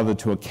hold each other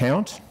to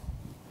account.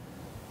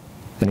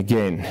 And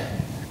again,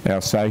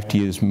 our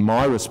safety is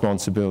my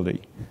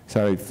responsibility.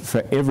 So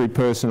for every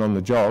person on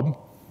the job,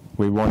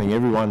 we're wanting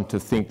everyone to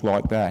think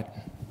like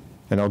that.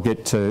 And I'll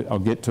get to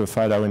a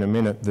photo in a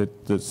minute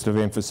that sort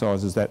of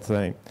emphasises that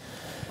theme.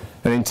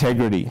 And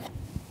integrity.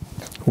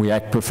 We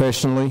act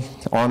professionally,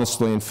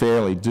 honestly and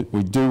fairly.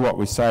 We do what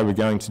we say we're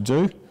going to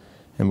do,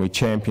 and we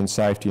champion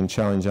safety and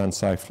challenge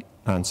unsafe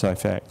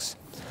acts.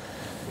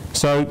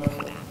 So,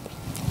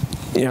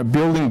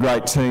 building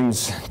great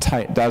teams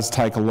does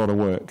take a lot of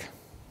work.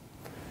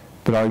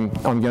 But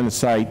I'm going to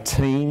say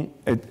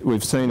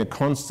we've seen a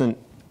constant,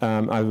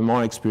 over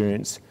my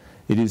experience,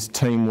 it is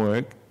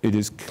teamwork, it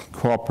is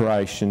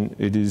cooperation,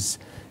 it is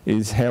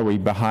how we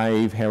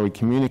behave, how we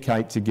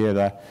communicate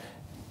together.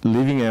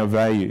 Living our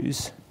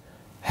values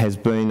has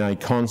been a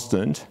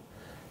constant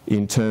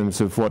in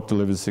terms of what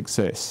delivers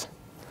success.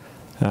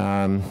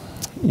 I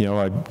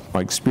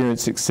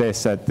experienced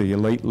success at the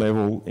elite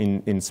level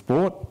in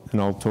sport,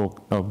 and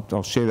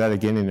I'll share that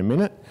again in a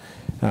minute.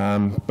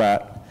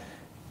 But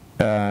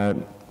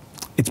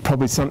it's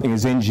probably something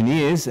as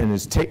engineers and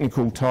as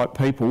technical type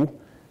people,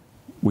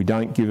 we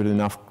don't give it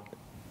enough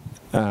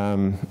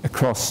right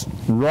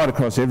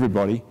across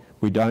everybody.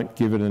 We don't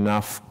give it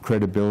enough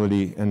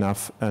credibility,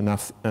 enough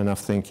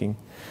thinking.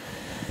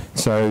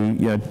 So,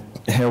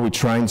 how we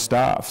train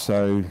staff.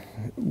 So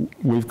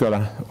we've got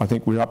I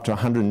think we're up to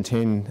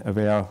 110 of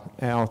our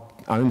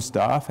own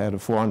staff out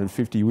of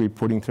 450 we're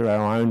putting through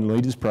our own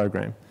leaders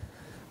program,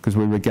 because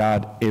we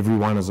regard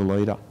everyone as a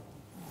leader.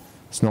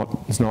 It's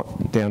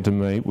not down to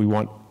me. We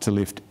want to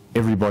lift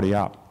everybody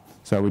up.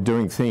 So we're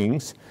doing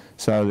things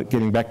so that,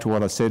 getting back to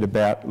what I said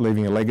about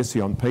leaving a legacy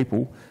on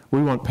people,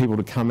 we want people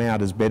to come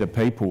out as better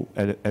people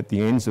at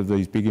the ends of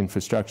these big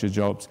infrastructure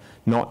jobs,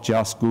 not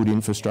just good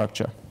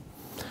infrastructure.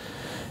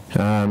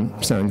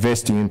 So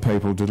investing in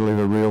people to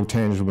deliver real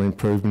tangible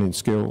improvement in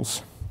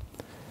skills.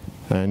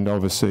 And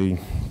obviously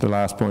the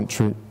last point,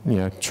 true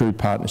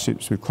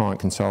partnerships with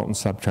client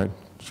consultants,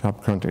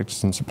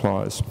 subcontractors and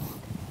suppliers.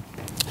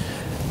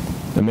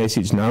 The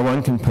message: no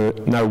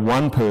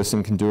one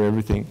person can do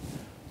everything,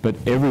 but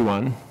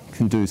everyone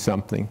can do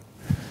something.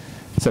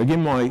 So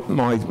again,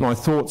 my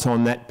thoughts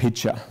on that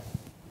picture.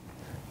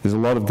 There's a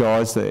lot of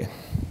guys there.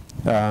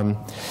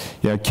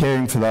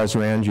 Caring for those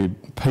around you.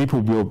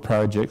 People build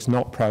projects,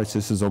 not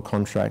processes or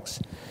contracts.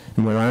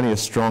 And we're only as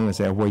strong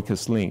as our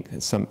weakest link.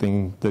 It's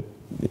something that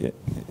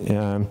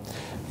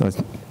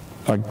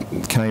I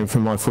came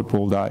from my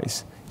football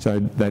days. So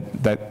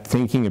that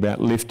thinking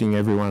about lifting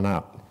everyone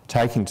up,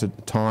 taking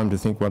time to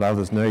think what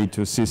others need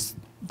to assist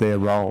their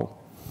role.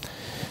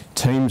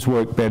 Teams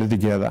work better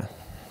together.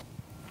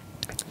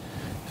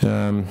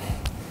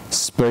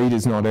 Speed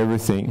is not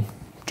everything.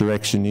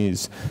 Direction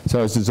is. So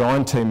as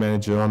design team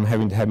manager, I'm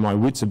having to have my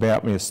wits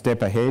about me, a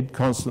step ahead,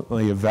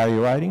 constantly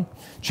evaluating,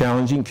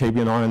 challenging, keeping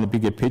an eye on the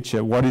bigger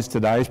picture. What is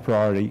today's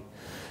priority?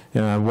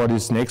 What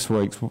is next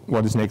week's?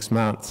 What is next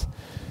month?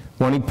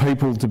 Wanting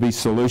people to be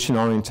solution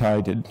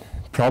orientated.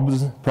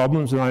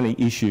 Problems are only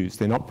issues.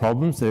 They're not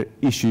problems. They're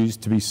issues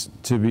to be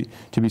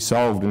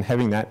solved. And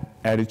having that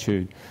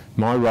attitude.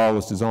 My role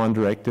as design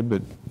director,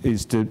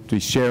 is to be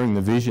sharing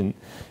the vision.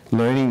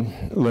 Learning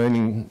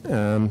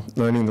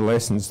the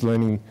lessons,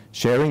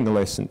 sharing the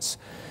lessons,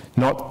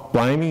 not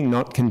blaming,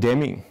 not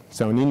condemning.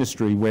 So an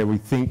industry where we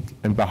think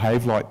and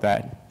behave like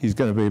that is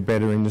going to be a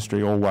better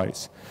industry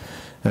always.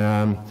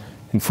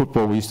 In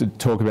football, we used to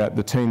talk about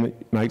the team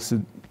that makes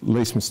the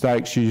least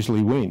mistakes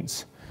usually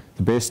wins.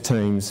 The best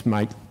teams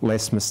make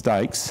less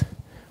mistakes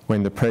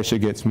when the pressure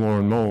gets more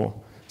and more.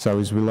 So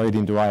as we lead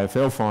into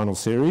AFL final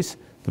series,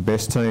 the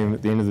best team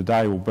at the end of the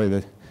day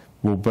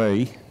will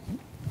be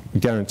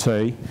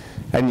guarantee,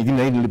 and you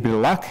need a little bit of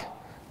luck,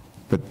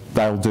 but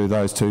they'll do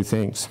those two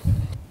things.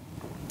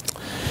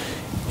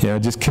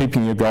 Just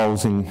keeping your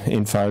goals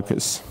in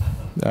focus.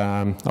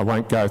 I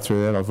won't go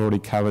through that, I've already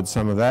covered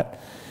some of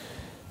that.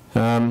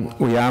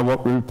 We are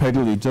what we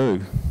repeatedly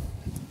do.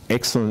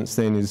 Excellence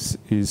then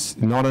is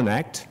not an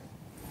act,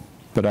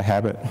 but a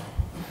habit.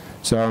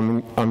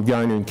 So I'm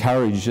going to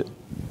encourage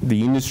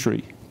the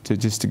industry to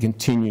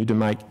continue to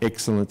make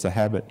excellence a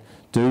habit.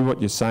 Do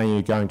what you're saying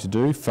you're going to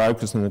do,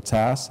 focus on the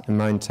task and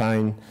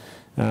maintain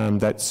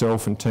that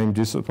self and team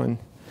discipline.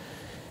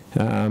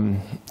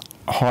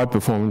 High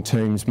performing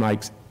teams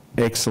make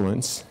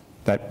excellence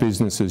that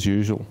business as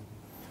usual.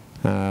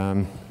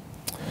 That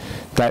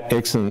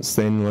excellence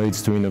then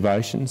leads to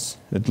innovations.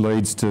 It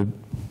leads to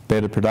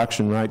better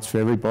production rates for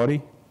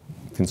everybody.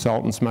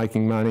 Consultants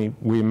making money,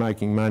 we're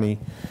making money,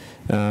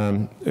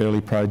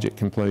 early project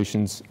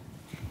completions,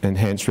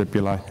 enhanced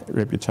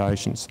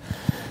reputations.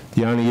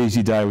 The only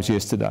easy day was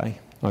yesterday.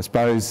 I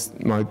suppose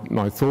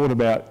my thought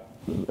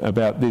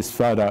about this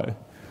photo,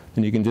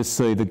 and you can just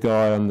see the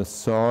guy on the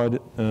side,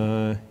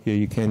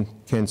 you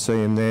can see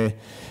him there,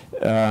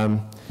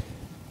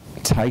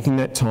 taking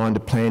that time to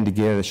plan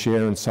together,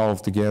 share and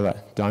solve together.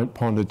 Don't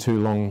ponder too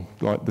long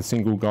like the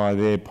single guy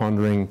there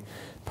pondering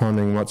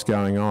what's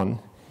going on.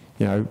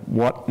 you know,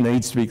 what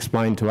needs to be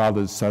explained to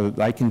others so that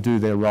they can do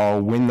their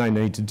role when they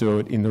need to do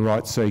it in the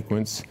right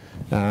sequence.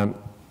 You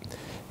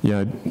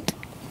know,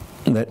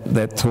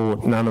 that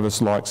thought, none of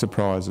us like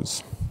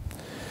surprises.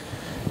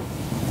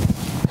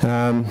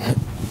 And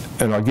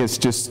I guess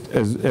just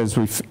as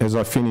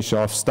I finish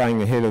off,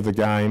 staying ahead of the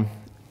game,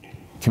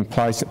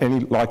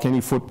 like any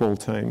football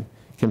team,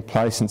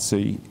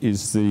 complacency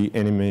is the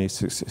enemy of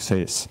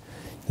success.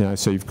 You know,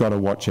 so you've got to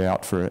watch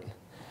out for it.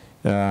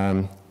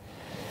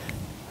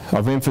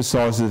 I've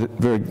emphasised it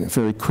very,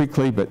 very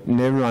quickly, but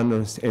never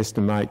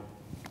underestimate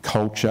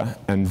culture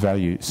and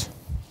values.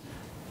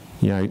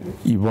 You know,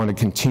 you want to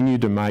continue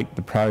to make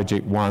the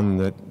project one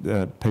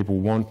that people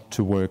want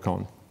to work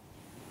on.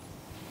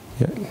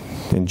 Yeah.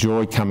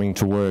 Enjoy coming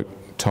to work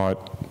type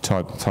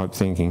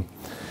thinking,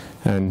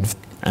 and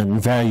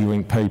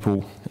valuing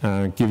people,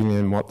 giving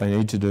them what they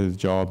need to do the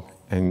job,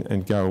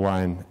 and go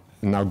away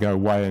and they'll go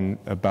way and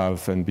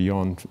above and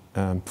beyond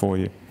for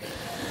you.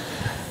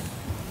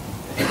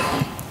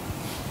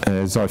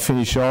 As I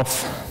finish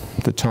off,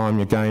 the time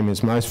your game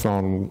is most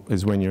vulnerable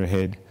is when you're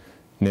ahead.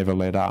 Never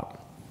let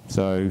up.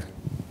 So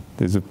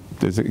there's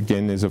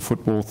a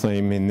football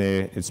theme in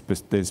there.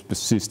 There's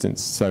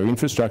persistence. So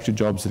infrastructure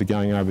jobs that are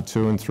going over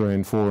 2 and 3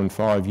 and 4 and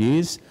 5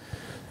 years,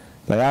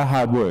 they are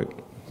hard work.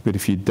 But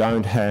if you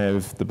don't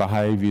have the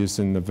behaviours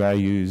and the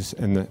values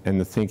and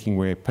the thinking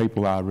where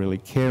people are really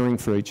caring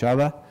for each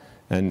other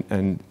and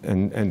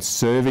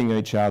serving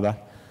each other,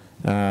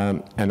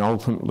 and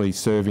ultimately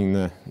serving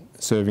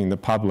the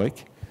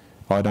public,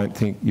 I don't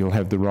think you'll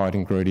have the right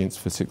ingredients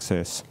for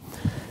success.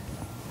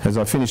 As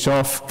I finish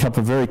off, a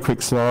couple of very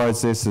quick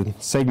slides. There's the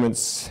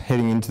segments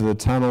heading into the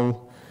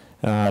tunnel,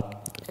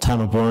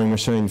 tunnel boring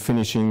machine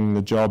finishing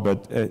the job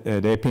at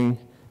Epping.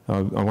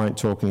 I won't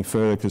talk any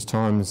further because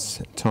time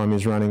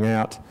is running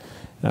out.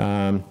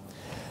 And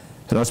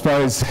I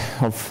suppose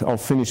I'll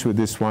finish with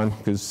this one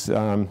because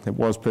it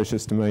was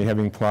precious to me,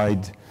 having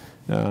played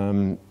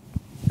and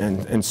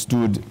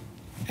stood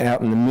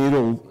out in the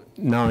middle,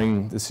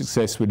 knowing the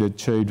success we'd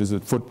achieved as a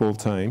football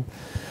team.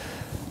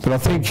 But I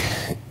think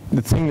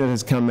the thing that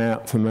has come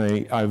out for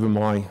me over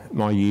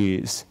my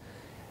years,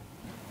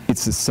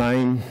 it's the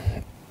same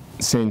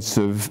sense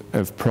of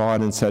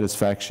pride and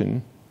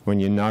satisfaction when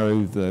you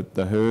know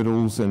the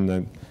hurdles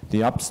and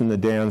the ups and the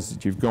downs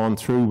that you've gone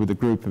through with a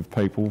group of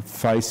people,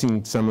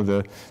 facing some of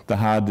the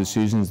hard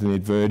decisions and the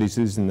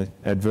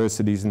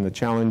adversities and the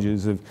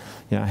challenges of,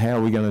 you know, how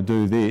are we going to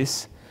do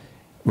this?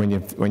 When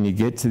you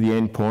get to the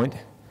end point,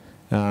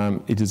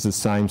 it is the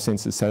same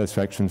sense of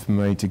satisfaction for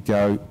me to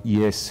go,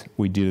 yes,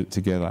 we did it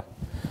together.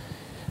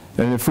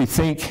 And if we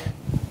think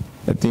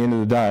at the end of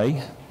the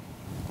day,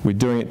 we're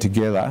doing it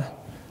together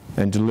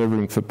and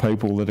delivering for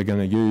people that are going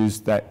to use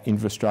that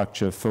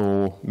infrastructure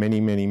for many,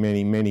 many,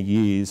 many, many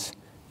years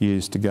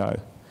to go.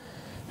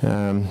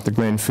 The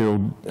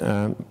Glenfield,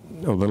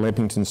 or the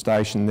Leppington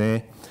station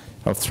there,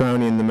 I've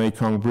thrown in the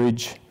Mekong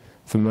Bridge.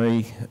 For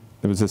me,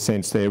 there was a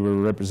sense there we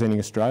were representing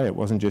Australia. It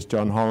wasn't just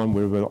John Holland.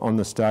 We were on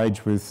the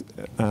stage with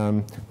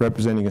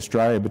representing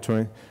Australia,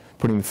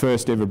 putting the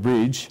first ever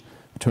bridge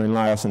between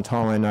Laos and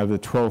Thailand over the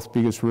 12th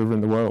biggest river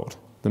in the world,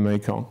 the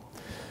Mekong.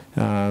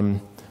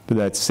 But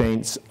that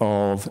sense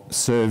of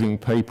serving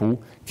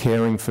people,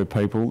 caring for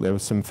people, there were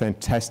some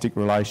fantastic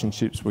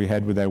relationships we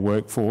had with our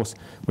workforce,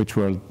 which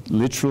were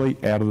literally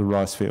out of the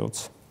rice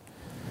fields.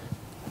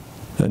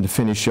 And to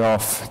finish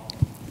off,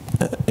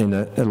 in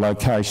a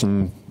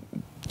location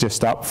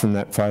just up from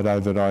that photo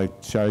that I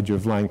showed you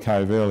of Lane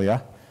Cove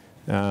earlier,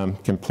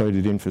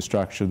 completed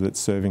infrastructure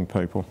that's serving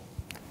people.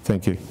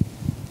 Thank you.